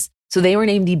Frames. So they were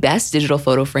named the best digital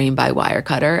photo frame by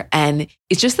Wirecutter. And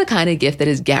it's just the kind of gift that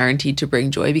is guaranteed to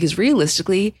bring joy because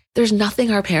realistically, there's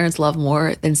nothing our parents love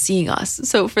more than seeing us.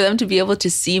 So for them to be able to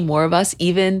see more of us,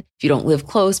 even if you don't live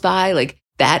close by, like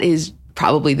that is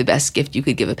probably the best gift you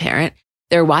could give a parent.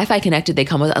 They're Wi-Fi connected. They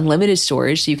come with unlimited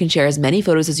storage, so you can share as many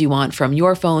photos as you want from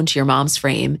your phone to your mom's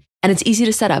frame. And it's easy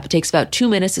to set up. It takes about 2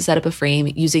 minutes to set up a frame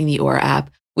using the Aura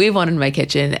app. We have one in my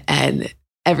kitchen, and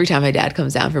every time my dad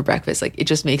comes down for breakfast, like it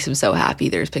just makes him so happy.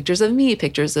 There's pictures of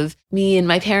me and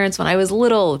my parents when I was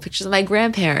little, pictures of my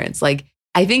grandparents. Like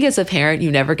I think as a parent,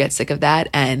 you never get sick of that.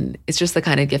 And it's just the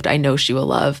kind of gift I know she will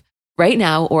love. Right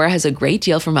now, Aura has a great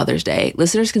deal for Mother's Day.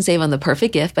 Listeners can save on the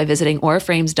perfect gift by visiting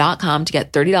auraframes.com to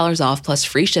get $30 off plus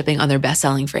free shipping on their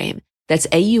best-selling frame. That's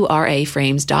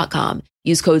auraframes.com.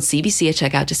 Use code CBC at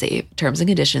checkout to save. Terms and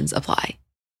conditions apply.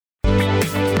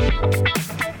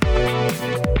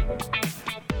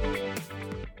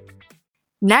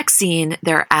 Next scene,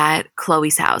 they're at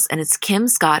Chloe's house, and it's Kim,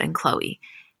 Scott, and Chloe.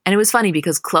 And it was funny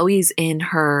because Chloe's in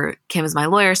her Kim is my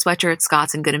lawyer sweatshirt,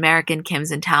 Scott's in Good American,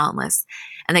 Kim's in Talentless.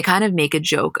 And they kind of make a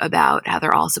joke about how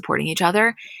they're all supporting each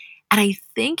other. And I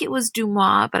think it was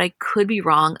Dumois, but I could be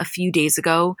wrong. A few days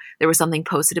ago, there was something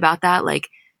posted about that. Like,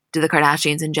 do the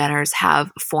Kardashians and Jenners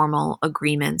have formal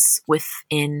agreements with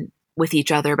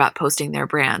each other about posting their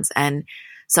brands? And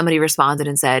somebody responded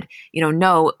and said,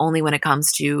 no, only when it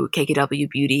comes to KKW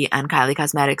Beauty and Kylie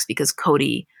Cosmetics because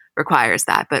Cody requires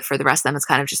that. But for the rest of them, it's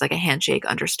kind of just like a handshake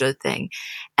understood thing.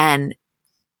 And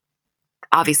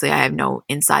obviously, I have no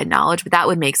inside knowledge, but that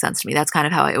would make sense to me. That's kind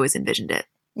of how I always envisioned it.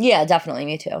 Yeah, definitely.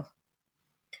 Me too.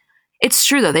 It's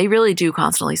true, though. They really do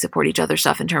constantly support each other's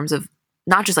stuff in terms of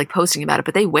not just like posting about it,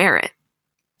 but they wear it.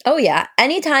 Oh, yeah.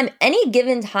 Anytime, any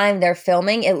given time they're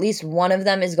filming, at least one of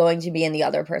them is going to be in the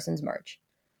other person's merch.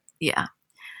 Yeah.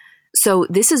 So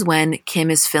this is when Kim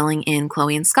is filling in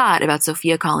Chloe and Scott about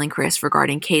Sophia calling Chris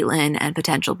regarding Caitlyn and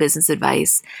potential business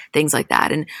advice, things like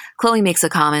that. And Chloe makes a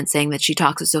comment saying that she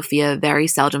talks with Sophia very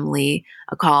seldomly,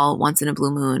 a call once in a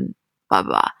blue moon, blah,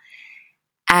 blah, blah.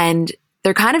 And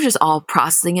they're kind of just all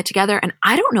processing it together. And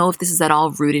I don't know if this is at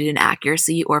all rooted in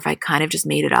accuracy or if I kind of just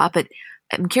made it up, but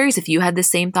I'm curious if you had the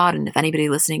same thought and if anybody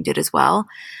listening did as well.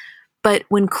 But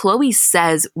when Chloe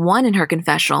says, one, in her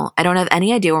confessional, I don't have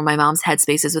any idea where my mom's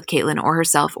headspace is with Caitlyn or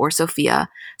herself or Sophia,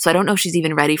 so I don't know if she's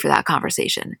even ready for that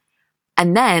conversation.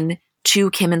 And then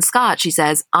to Kim and Scott, she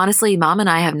says, honestly, Mom and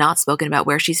I have not spoken about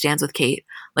where she stands with Kate,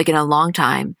 like in a long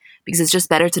time, because it's just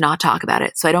better to not talk about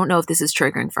it. So I don't know if this is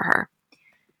triggering for her.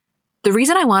 The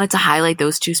reason I wanted to highlight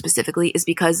those two specifically is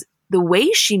because the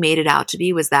way she made it out to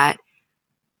be was that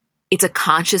it's a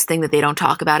conscious thing that they don't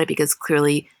talk about it because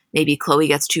clearly maybe Khloe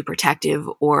gets too protective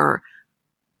or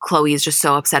Khloe is just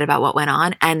so upset about what went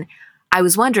on. And I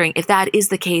was wondering if that is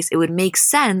the case, it would make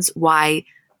sense why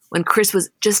when Kris was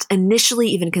just initially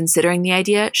even considering the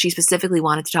idea, she specifically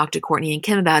wanted to talk to Kourtney and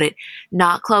Kim about it,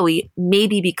 not Khloe,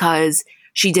 maybe because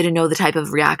she didn't know the type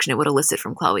of reaction it would elicit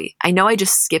from Khloe. I know I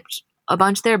just skipped a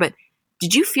bunch there, but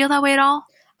did you feel that way at all?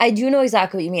 I do know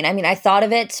exactly what you mean. I mean, I thought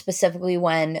of it specifically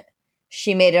when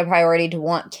she made it a priority to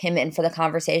want Kim in for the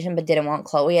conversation, but didn't want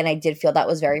Khloe, and I did feel that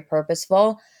was very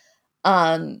purposeful.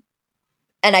 And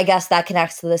I guess that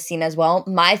connects to the scene as well.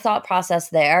 My thought process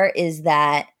there is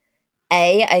that,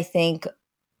 I think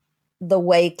the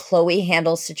way Khloe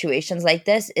handles situations like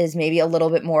this is maybe a little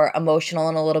bit more emotional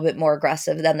and a little bit more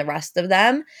aggressive than the rest of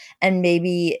them. And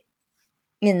maybe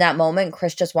in that moment,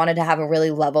 Kris just wanted to have a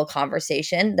really level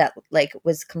conversation that like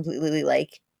was completely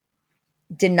like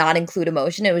did not include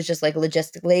emotion. It was just like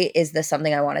logistically, is this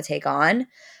something I want to take on?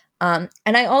 And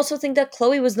I also think that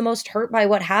Khloe was the most hurt by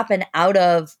what happened out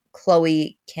of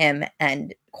Khloe, Kim,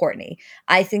 and Kourtney.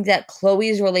 I think that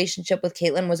Khloe's relationship with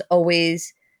Caitlyn was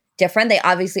always different. They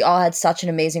obviously all had such an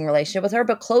amazing relationship with her,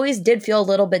 but Khloe's did feel a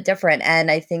little bit different. And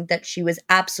I think that she was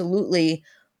absolutely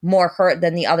more hurt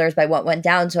than the others by what went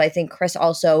down. So I think Kris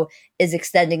also is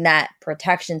extending that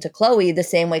protection to Khloe the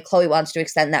same way Khloe wants to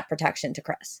extend that protection to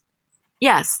Kris.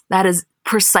 Yes, that is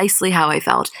precisely how I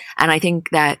felt. And I think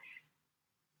that,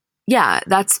 yeah,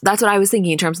 that's what I was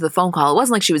thinking in terms of the phone call. It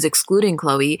wasn't like she was excluding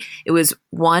Khloe. It was,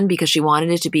 one, because she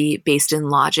wanted it to be based in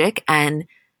logic. And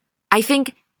I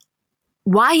think,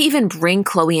 why even bring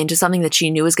Khloe into something that she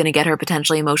knew was going to get her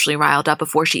potentially emotionally riled up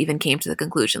before she even came to the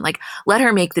conclusion? Like, let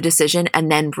her make the decision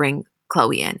and then bring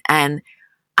Khloe in. And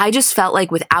I just felt like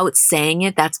without saying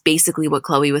it, that's basically what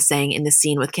Khloe was saying in the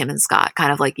scene with Kim and Scott.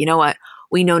 Kind of like, you know what?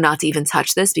 We know not to even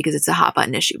touch this because it's a hot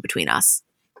button issue between us.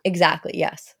 Exactly,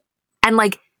 yes. And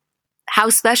like, how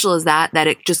special is that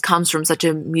it just comes from such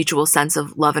a mutual sense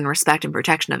of love and respect and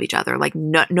protection of each other? Like,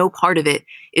 no part of it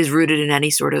is rooted in any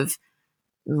sort of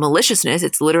maliciousness.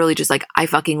 It's literally just like, I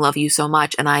fucking love you so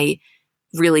much, and I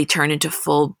really turn into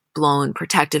full-blown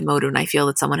protective mode when I feel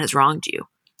that someone has wronged you.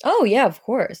 Oh, yeah, of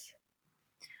course.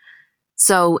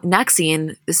 So next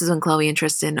scene, this is when Khloe and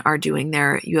Tristan are doing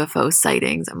their UFO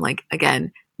sightings. I'm like,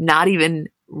 again, not even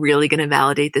really going to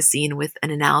validate the scene with an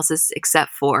analysis,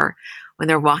 except for when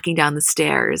they're walking down the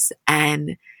stairs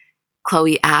and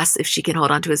Khloe asks if she can hold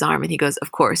onto his arm, and he goes,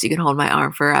 of course, you can hold my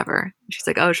arm forever. She's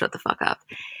like, oh, shut the fuck up.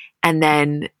 And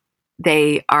then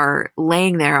they are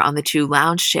laying there on the two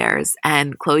lounge chairs,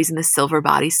 and Khloe's in the silver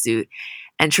bodysuit,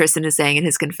 and Tristan is saying in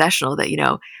his confessional that, you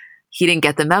know, he didn't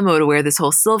get the memo to wear this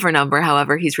whole silver number.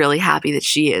 However, he's really happy that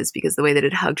she is, because the way that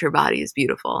it hugged her body is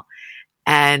beautiful.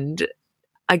 And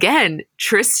again,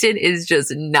 Tristan is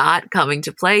just not coming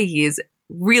to play. He is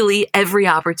really, every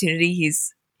opportunity,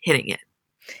 he's hitting it.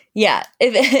 Yeah.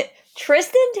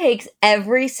 Tristan takes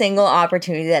every single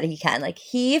opportunity that he can. Like,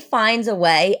 he finds a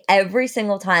way every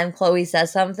single time Khloe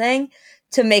says something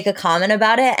to make a comment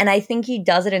about it. And I think he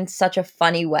does it in such a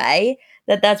funny way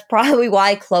that's probably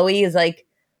why Khloe is like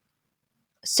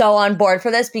so on board for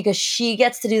this, because she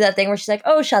gets to do that thing where she's like,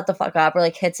 oh, shut the fuck up, or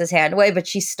like hits his hand away, but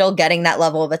she's still getting that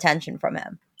level of attention from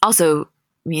him. Also,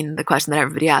 I mean, the question that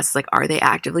everybody asks is like, are they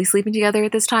actively sleeping together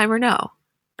at this time or no?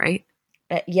 Right?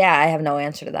 Yeah, I have no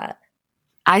answer to that.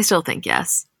 I still think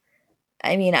yes.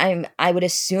 I mean, I would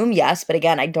assume yes, but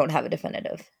again, I don't have a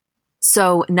definitive.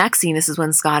 So next scene, this is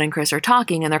when Scott and Kris are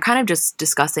talking, and they're kind of just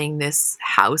discussing this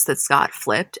house that Scott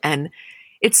flipped. And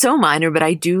it's so minor, but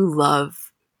I do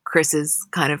love Kris's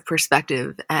kind of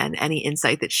perspective and any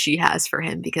insight that she has for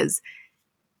him, because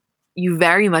you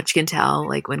very much can tell,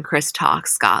 like, when Kris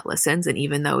talks, Scott listens. And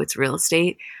even though it's real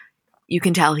estate, you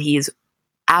can tell he's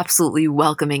absolutely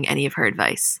welcoming any of her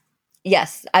advice.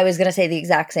 Yes, I was going to say the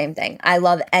exact same thing. I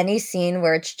love any scene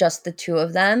where it's just the two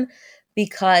of them,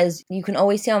 because you can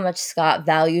always see how much Scott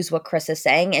values what Kris is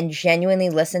saying and genuinely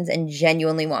listens and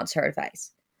genuinely wants her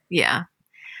advice. Yeah.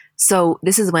 So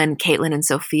this is when Caitlyn and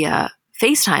Sophia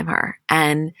FaceTime her,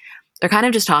 and they're kind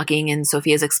of just talking, and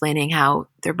Sophia's explaining how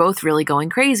they're both really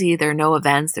going crazy. There are no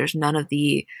events. There's none of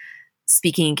the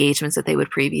speaking engagements that they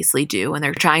would previously do, and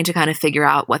they're trying to kind of figure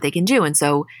out what they can do. And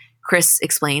so Kris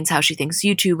explains how she thinks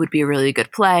YouTube would be a really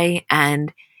good play.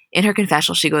 And in her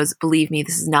confessional, she goes, believe me,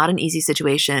 this is not an easy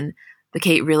situation, but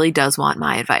Kate really does want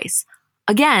my advice.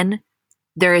 Again,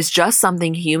 there is just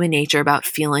something human nature about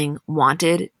feeling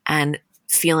wanted and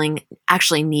feeling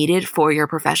actually needed for your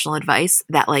professional advice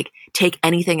that, like, take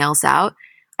anything else out,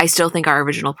 I still think our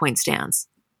original point stands.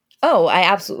 Oh, I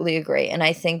absolutely agree. And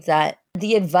I think that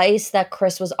the advice that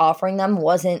Kris was offering them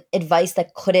wasn't advice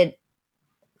that couldn't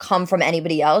come from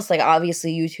anybody else. Like,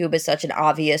 obviously, YouTube is such an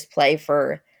obvious play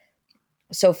for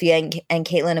Sophia and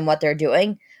Caitlyn and what they're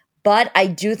doing. But I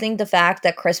do think the fact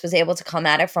that Chris was able to come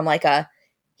at it from like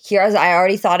here's, I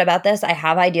already thought about this. I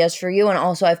have ideas for you. And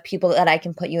also I have people that I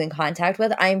can put you in contact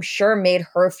with. I'm sure made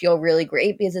her feel really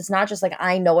great, because it's not just like,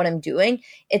 I know what I'm doing.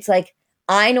 It's like,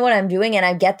 I know what I'm doing, and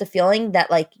I get the feeling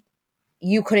that like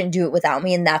you couldn't do it without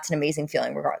me. And that's an amazing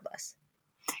feeling regardless.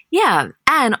 Yeah.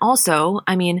 And also,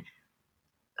 I mean,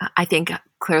 I think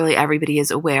clearly everybody is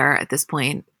aware at this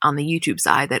point on the YouTube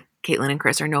side that Caitlyn and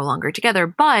Chris are no longer together,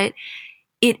 but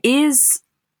it is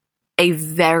a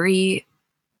very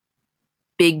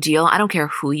big deal. I don't care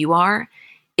who you are.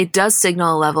 It does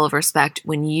signal a level of respect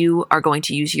when you are going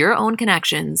to use your own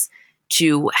connections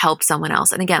to help someone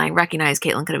else. And again, I recognize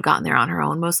Caitlyn could have gotten there on her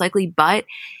own most likely, but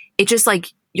it's just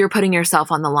like you're putting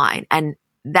yourself on the line. And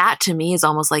that to me is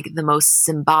almost like the most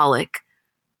symbolic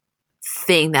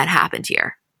thing that happened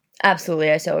here.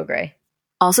 Absolutely. I so agree.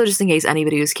 Also, just in case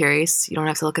anybody was curious, you don't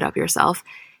have to look it up yourself.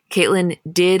 Caitlyn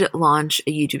did launch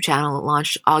a YouTube channel. It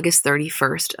launched August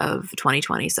 31st of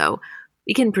 2020. So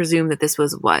we can presume that this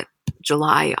was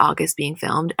July, August being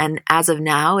filmed. And as of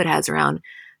now, it has around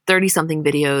 30 something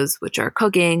videos, which are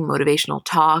cooking, motivational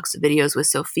talks, videos with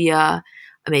Sophia,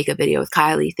 a makeup video with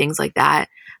Kylie, things like that,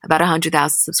 about 100,000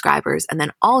 subscribers. And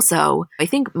then also, I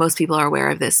think most people are aware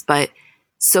of this, but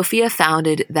Sophia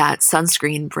founded that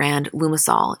sunscreen brand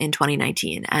Lumisol in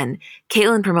 2019, and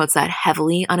Caitlyn promotes that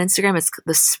heavily on Instagram. It's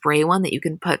the spray one that you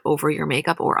can put over your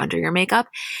makeup or under your makeup.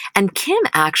 And Kim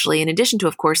actually, in addition to,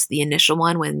 of course, the initial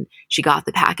one when she got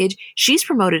the package, she's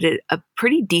promoted it a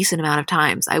pretty decent amount of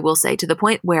times, I will say, to the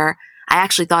point where I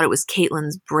actually thought it was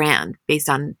Caitlyn's brand based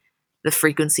on the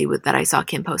frequency that I saw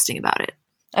Kim posting about it.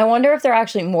 I wonder if they're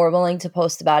actually more willing to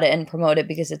post about it and promote it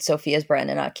because it's Sophia's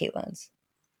brand and not Caitlyn's.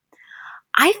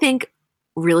 I think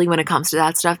really when it comes to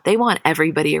that stuff, they want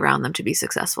everybody around them to be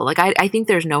successful. Like I think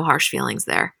there's no harsh feelings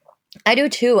there. I do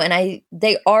too. And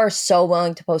they are so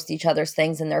willing to post each other's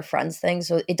things and their friends' things.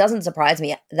 So it doesn't surprise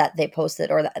me that they post it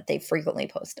or that they frequently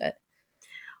post it.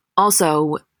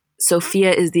 Also,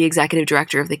 Sophia is the executive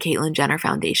director of the Caitlyn Jenner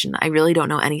Foundation. I really don't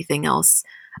know anything else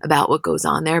about what goes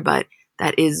on there, but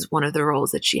that is one of the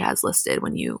roles that she has listed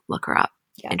when you look her up.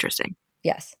 Yeah. Interesting.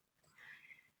 Yes.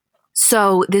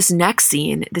 So this next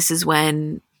scene, this is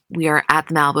when we are at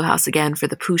the Malibu house again for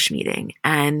the Poosh meeting.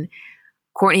 And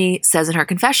Courtney says in her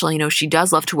confessional, she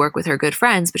does love to work with her good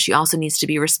friends, but she also needs to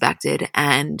be respected.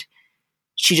 And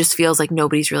she just feels like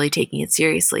nobody's really taking it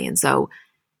seriously. And so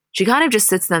she kind of just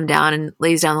sits them down and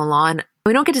lays down the law. And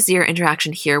we don't get to see her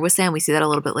interaction here with Sam. We see that a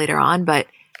little bit later on. But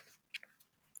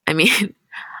I mean,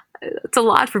 it's a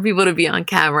lot for people to be on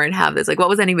camera and have this. Like, what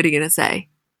was anybody going to say?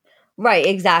 Right,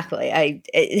 exactly.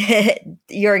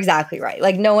 You're exactly right.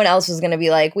 Like, no one else was going to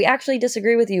be like, we actually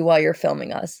disagree with you while you're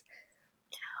filming us.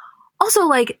 Also,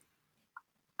 like,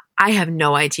 I have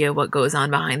no idea what goes on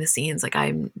behind the scenes. Like,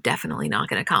 I'm definitely not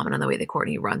going to comment on the way that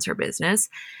Courtney runs her business.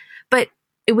 But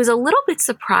it was a little bit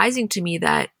surprising to me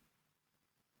that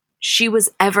she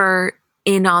was ever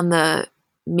in on the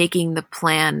making the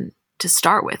plan to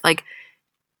start with. Like,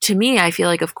 to me, I feel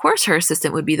like, of course, her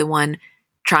assistant would be the one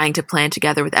trying to plan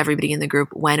together with everybody in the group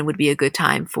when it would be a good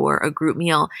time for a group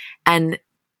meal. And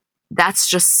that's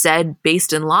just said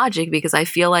based in logic, because I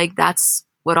feel like that's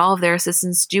what all of their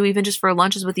assistants do, even just for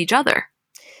lunches with each other.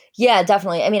 Yeah,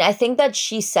 definitely. I mean, I think that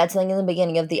she said something in the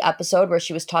beginning of the episode where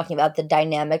she was talking about the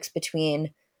dynamics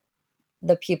between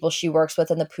the people she works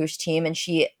with and the Poosh team. And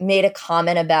she made a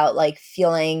comment about like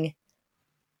feeling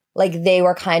like they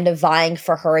were kind of vying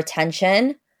for her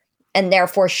attention. And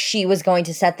therefore, she was going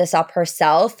to set this up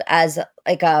herself as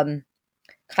like kind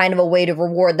of a way to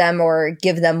reward them or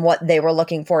give them what they were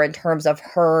looking for in terms of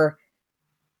her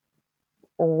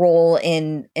role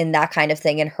in that kind of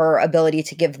thing and her ability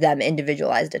to give them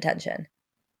individualized attention.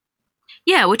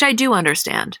 Yeah, which I do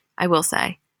understand, I will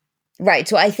say. Right.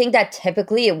 So I think that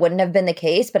typically it wouldn't have been the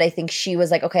case, but I think she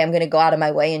was like, okay, I'm going to go out of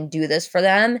my way and do this for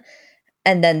them.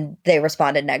 And then they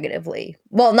responded negatively.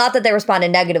 Well, not that they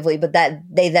responded negatively, but that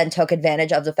they then took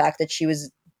advantage of the fact that she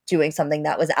was doing something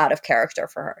that was out of character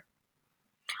for her.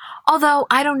 Although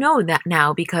I don't know that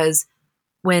now, because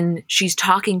when she's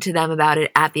talking to them about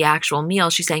it at the actual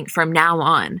meal, she's saying from now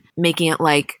on, making it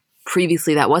like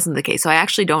previously that wasn't the case. So I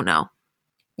actually don't know.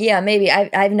 Yeah, maybe. I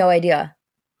have no idea.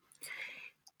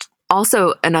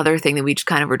 Also, another thing that we just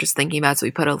kind of were just thinking about, so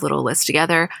we put a little list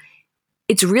together.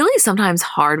 It's really sometimes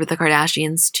hard with the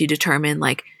Kardashians to determine,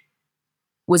 like,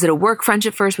 was it a work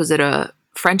friendship first? Was it a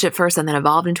friendship first and then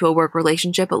evolved into a work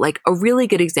relationship? But like a really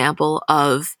good example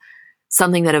of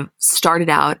something that have started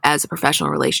out as a professional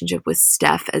relationship with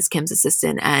Steph as Kim's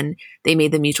assistant, and they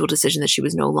made the mutual decision that she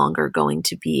was no longer going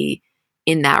to be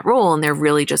in that role. And they're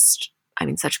really just, I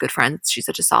mean, such good friends. She's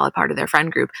such a solid part of their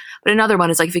friend group. But another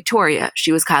one is like Victoria.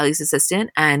 She was Kylie's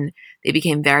assistant and they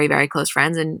became very, very close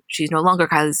friends. And she's no longer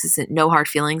Kylie's assistant. No hard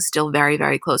feelings, still very,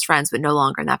 very close friends, but no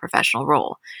longer in that professional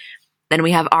role. Then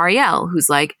we have Ariel, who's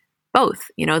like both,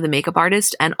 you know, the makeup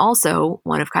artist and also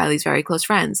one of Kylie's very close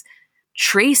friends.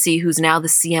 Tracy, who's now the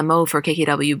CMO for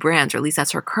KKW Brands, or at least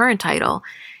that's her current title.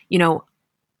 You know,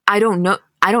 I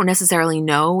don't necessarily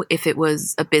know if it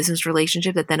was a business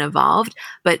relationship that then evolved,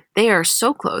 but they are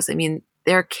so close. I mean,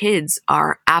 their kids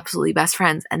are absolutely best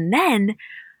friends. And then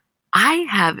I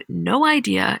have no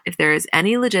idea if there is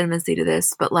any legitimacy to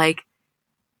this, but like,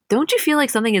 don't you feel like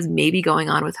something is maybe going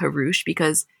on with Harush?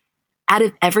 Because out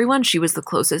of everyone, she was the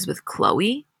closest with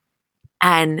Chloe.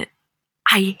 And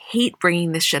I hate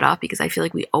bringing this shit up because I feel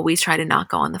like we always try to not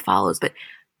go on the follows, but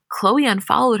Chloe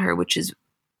unfollowed her,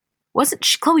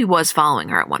 Chloe was following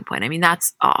her at one point. I mean,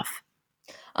 that's off.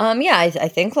 Yeah, I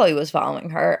think Chloe was following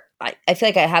her. I feel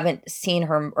like I haven't seen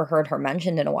her or heard her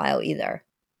mentioned in a while either.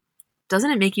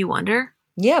 Doesn't it make you wonder?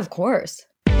 Yeah, of course.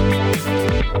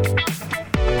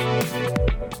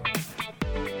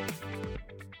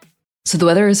 So the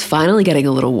weather is finally getting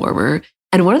a little warmer.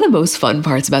 And one of the most fun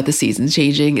parts about the seasons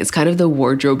changing is kind of the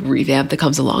wardrobe revamp that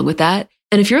comes along with that.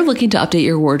 And if you're looking to update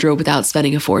your wardrobe without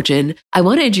spending a fortune, I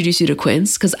want to introduce you to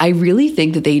Quince because I really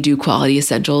think that they do quality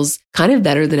essentials kind of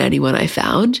better than anyone I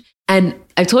found. And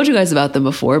I've told you guys about them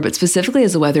before, but specifically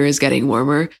as the weather is getting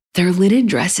warmer, their linen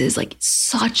dresses, like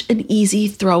such an easy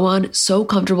throw on, so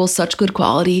comfortable, such good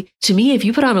quality. To me, if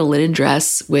you put on a linen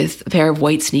dress with a pair of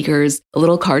white sneakers, a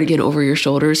little cardigan over your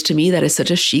shoulders, to me, that is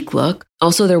such a chic look.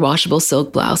 Also, their washable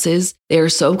silk blouses, they are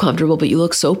so comfortable, but you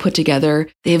look so put together.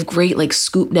 They have great like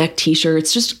scoop neck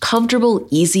t-shirts, just comfortable,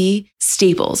 easy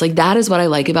staples. Like that is what I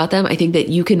like about them. I think that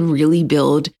you can really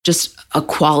build just a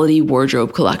quality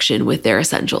wardrobe collection with their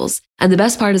essentials. And the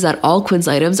best part is that all Quince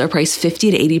items are priced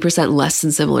 50 to 80% less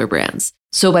than similar brands.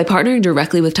 So by partnering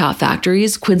directly with top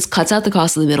factories, Quince cuts out the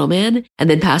cost of the middleman and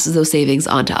then passes those savings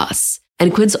on to us.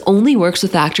 And Quince only works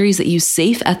with factories that use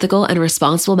safe, ethical, and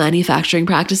responsible manufacturing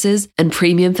practices and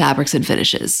premium fabrics and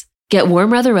finishes. Get warm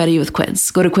weather ready with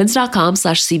Quince. Go to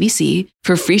quince.com/CBC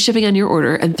for free shipping on your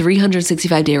order and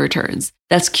 365-day returns.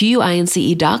 That's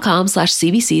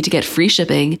QUINCE.com/CBC to get free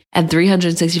shipping and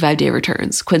 365-day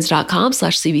returns.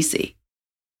 Quince.com/CBC.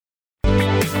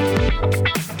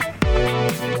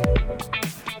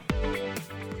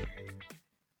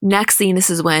 Next scene, this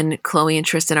is when Chloe and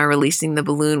Tristan are releasing the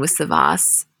balloon with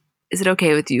Savas. Is it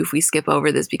okay with you if we skip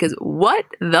over this? Because what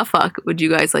the fuck would you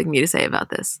guys like me to say about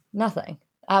this? Nothing.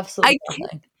 Absolutely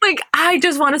nothing. I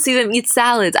just want to see them eat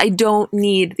salads. I don't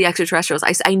need the extraterrestrials.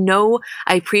 I know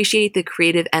I appreciate the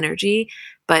creative energy,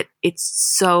 but it's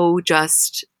so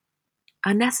just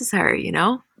unnecessary, you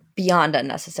know? Beyond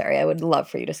unnecessary. I would love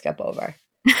for you to skip over.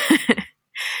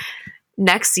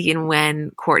 Next scene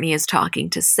when Courtney is talking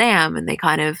to Sam and they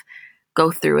kind of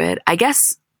go through it. I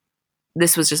guess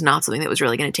this was just not something that was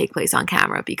really going to take place on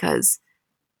camera because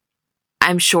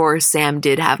I'm sure Sam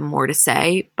did have more to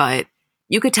say, but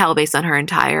you could tell based on her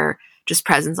entire just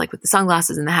presence, like with the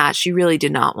sunglasses and the hat, she really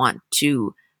did not want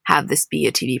to have this be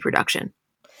a TV production.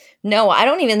 No, I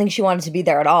don't even think she wanted to be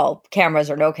there at all.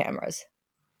 Cameras or no cameras.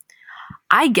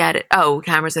 I get it. Oh,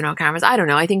 cameras or no cameras. I don't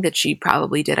know. I think that she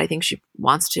probably did. I think she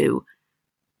wants to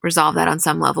resolve that on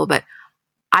some level, but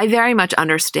I very much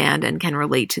understand and can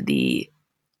relate to the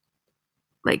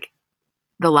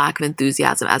lack of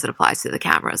enthusiasm as it applies to the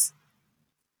cameras.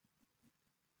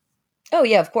 Oh,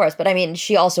 yeah, of course. But I mean,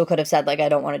 she also could have said, like, I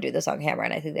don't want to do this on camera.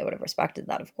 And I think they would have respected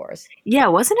that, of course. Yeah,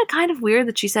 wasn't it kind of weird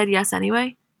that she said yes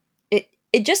anyway?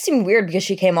 It just seemed weird because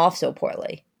she came off so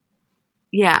poorly.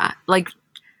 Yeah, like,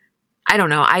 I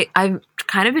don't know. I've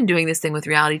kind of been doing this thing with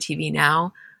reality TV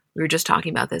now. We were just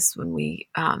talking about this when we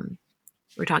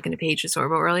were talking to Paige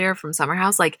DeSorbo earlier from Summer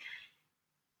House. Like,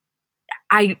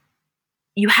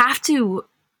 you have to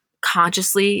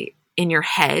consciously in your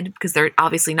head, because they're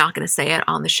obviously not going to say it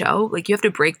on the show. Like, you have to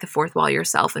break the fourth wall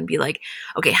yourself and be like,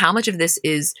 okay, how much of this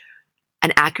is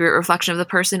an accurate reflection of the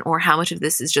person, or how much of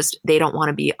this is just they don't want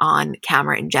to be on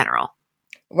camera in general?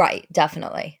 Right,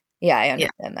 definitely. Yeah, I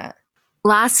understand that.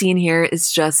 Last scene here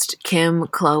is just Kim,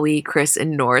 Chloe, Chris,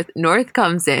 and North. North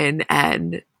comes in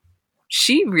and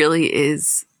she really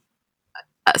is,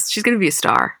 she's going to be a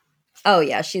star. Oh,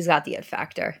 yeah, she's got the it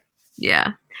factor.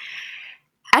 Yeah.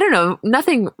 I don't know,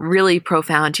 nothing really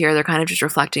profound here. They're kind of just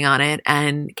reflecting on it.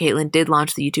 And Caitlyn did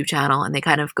launch the YouTube channel and they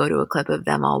kind of go to a clip of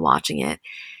them all watching it.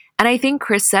 And I think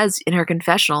Chris says in her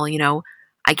confessional, you know,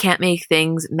 I can't make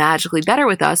things magically better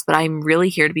with us, but I'm really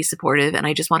here to be supportive and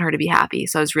I just want her to be happy.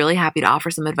 So I was really happy to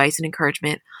offer some advice and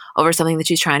encouragement over something that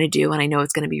she's trying to do. And I know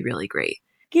it's going to be really great.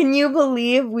 Can you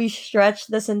believe we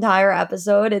stretched this entire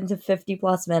episode into 50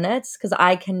 plus minutes? Because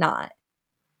I cannot.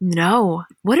 No.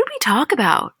 What did we talk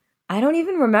about? I don't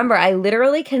even remember. I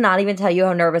literally cannot even tell you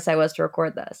how nervous I was to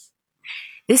record this.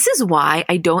 This is why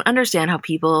I don't understand how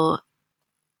people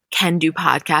can do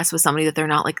podcasts with somebody that they're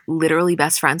not like literally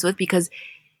best friends with, because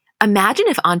imagine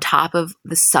if on top of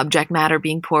the subject matter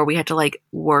being poor, we had to like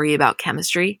worry about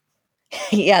chemistry.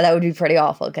 Yeah, that would be pretty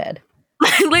awful, kid.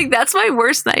 Like that's my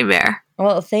worst nightmare.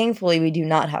 Well, thankfully, we do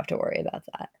not have to worry about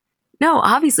that. No,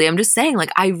 obviously. I'm just saying,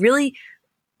 like, I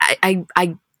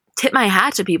tip my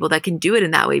hat to people that can do it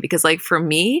in that way, because like for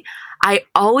me, I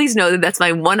always know that that's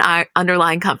my one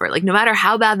underlying comfort. Like no matter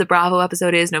how bad the Bravo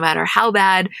episode is, no matter how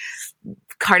bad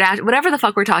Kardashian, whatever the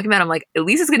fuck we're talking about, I'm like, at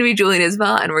least it's going to be Julie and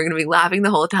Isabel and we're going to be laughing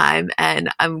the whole time and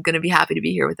I'm going to be happy to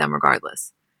be here with them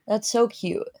regardless. That's so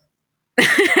cute.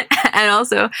 And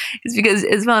also it's because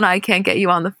Isabel and I can't get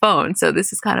you on the phone. So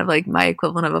this is kind of like my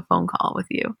equivalent of a phone call with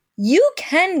you. You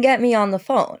can get me on the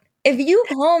phone. If you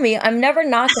call me, I'm never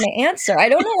not going to answer. I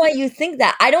don't know why you think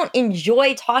that. I don't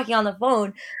enjoy talking on the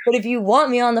phone, but if you want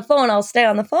me on the phone, I'll stay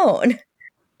on the phone.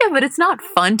 Yeah, but it's not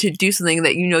fun to do something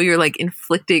that you know you're like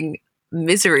inflicting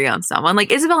misery on someone.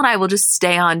 Like Isabel and I will just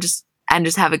stay on just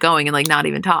have it going and like not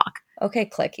even talk. Okay,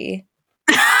 clicky.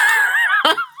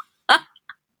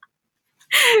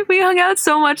 We hung out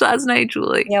so much last night,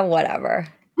 Julie. Yeah, whatever.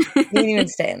 We didn't even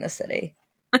stay in the city.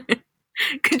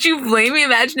 Could you blame me?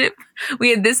 Imagine if we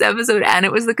had this episode and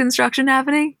it was the construction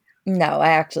happening. No,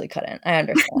 I actually couldn't. I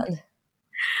understand.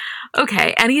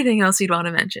 Okay. Anything else you'd want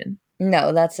to mention?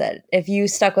 No, that's it. If you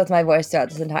stuck with my voice throughout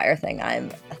this entire thing,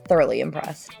 I'm thoroughly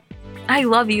impressed. I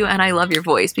love you and I love your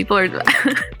voice. People are, what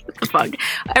the fuck?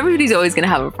 Everybody's always going to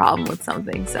have a problem with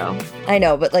something, so. I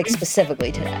know, but like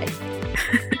specifically today.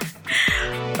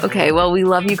 Okay, well, we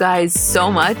love you guys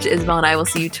so much. Isabel and I will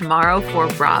see you tomorrow for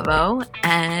Bravo,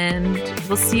 and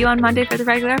we'll see you on Monday for the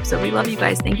regular episode. We love you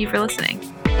guys. Thank you for listening.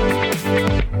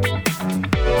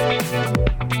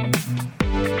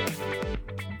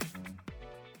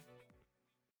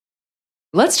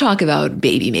 Let's talk about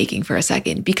baby making for a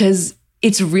second, because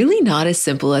it's really not as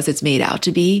simple as it's made out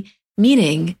to be,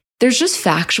 meaning there's just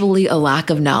factually a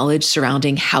lack of knowledge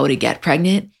surrounding how to get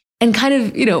pregnant. And kind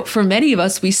of, for many of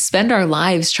us, we spend our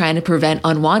lives trying to prevent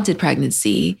unwanted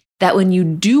pregnancy, that when you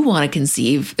do want to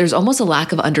conceive, there's almost a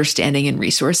lack of understanding and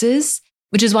resources,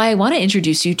 which is why I want to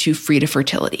introduce you to Frida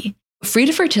Fertility.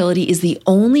 Frida Fertility is the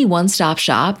only one-stop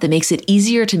shop that makes it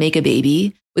easier to make a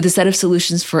baby, with a set of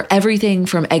solutions for everything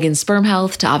from egg and sperm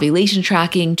health to ovulation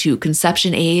tracking to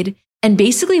conception aid. And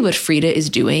basically what Frida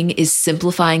is doing is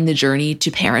simplifying the journey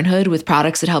to parenthood with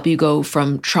products that help you go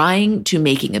from trying to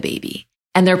making a baby.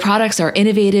 And their products are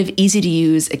innovative, easy to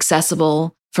use,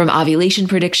 accessible, from ovulation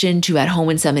prediction to at-home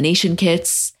insemination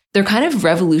kits. They're kind of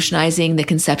revolutionizing the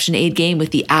conception aid game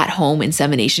with the at-home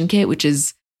insemination kit, which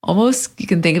is almost, you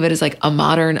can think of it as like a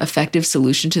modern, effective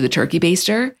solution to the turkey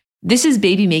baster. This is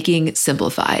baby making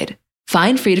simplified.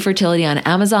 Find Frida Fertility on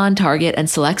Amazon, Target, and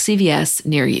select CVS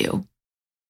near you.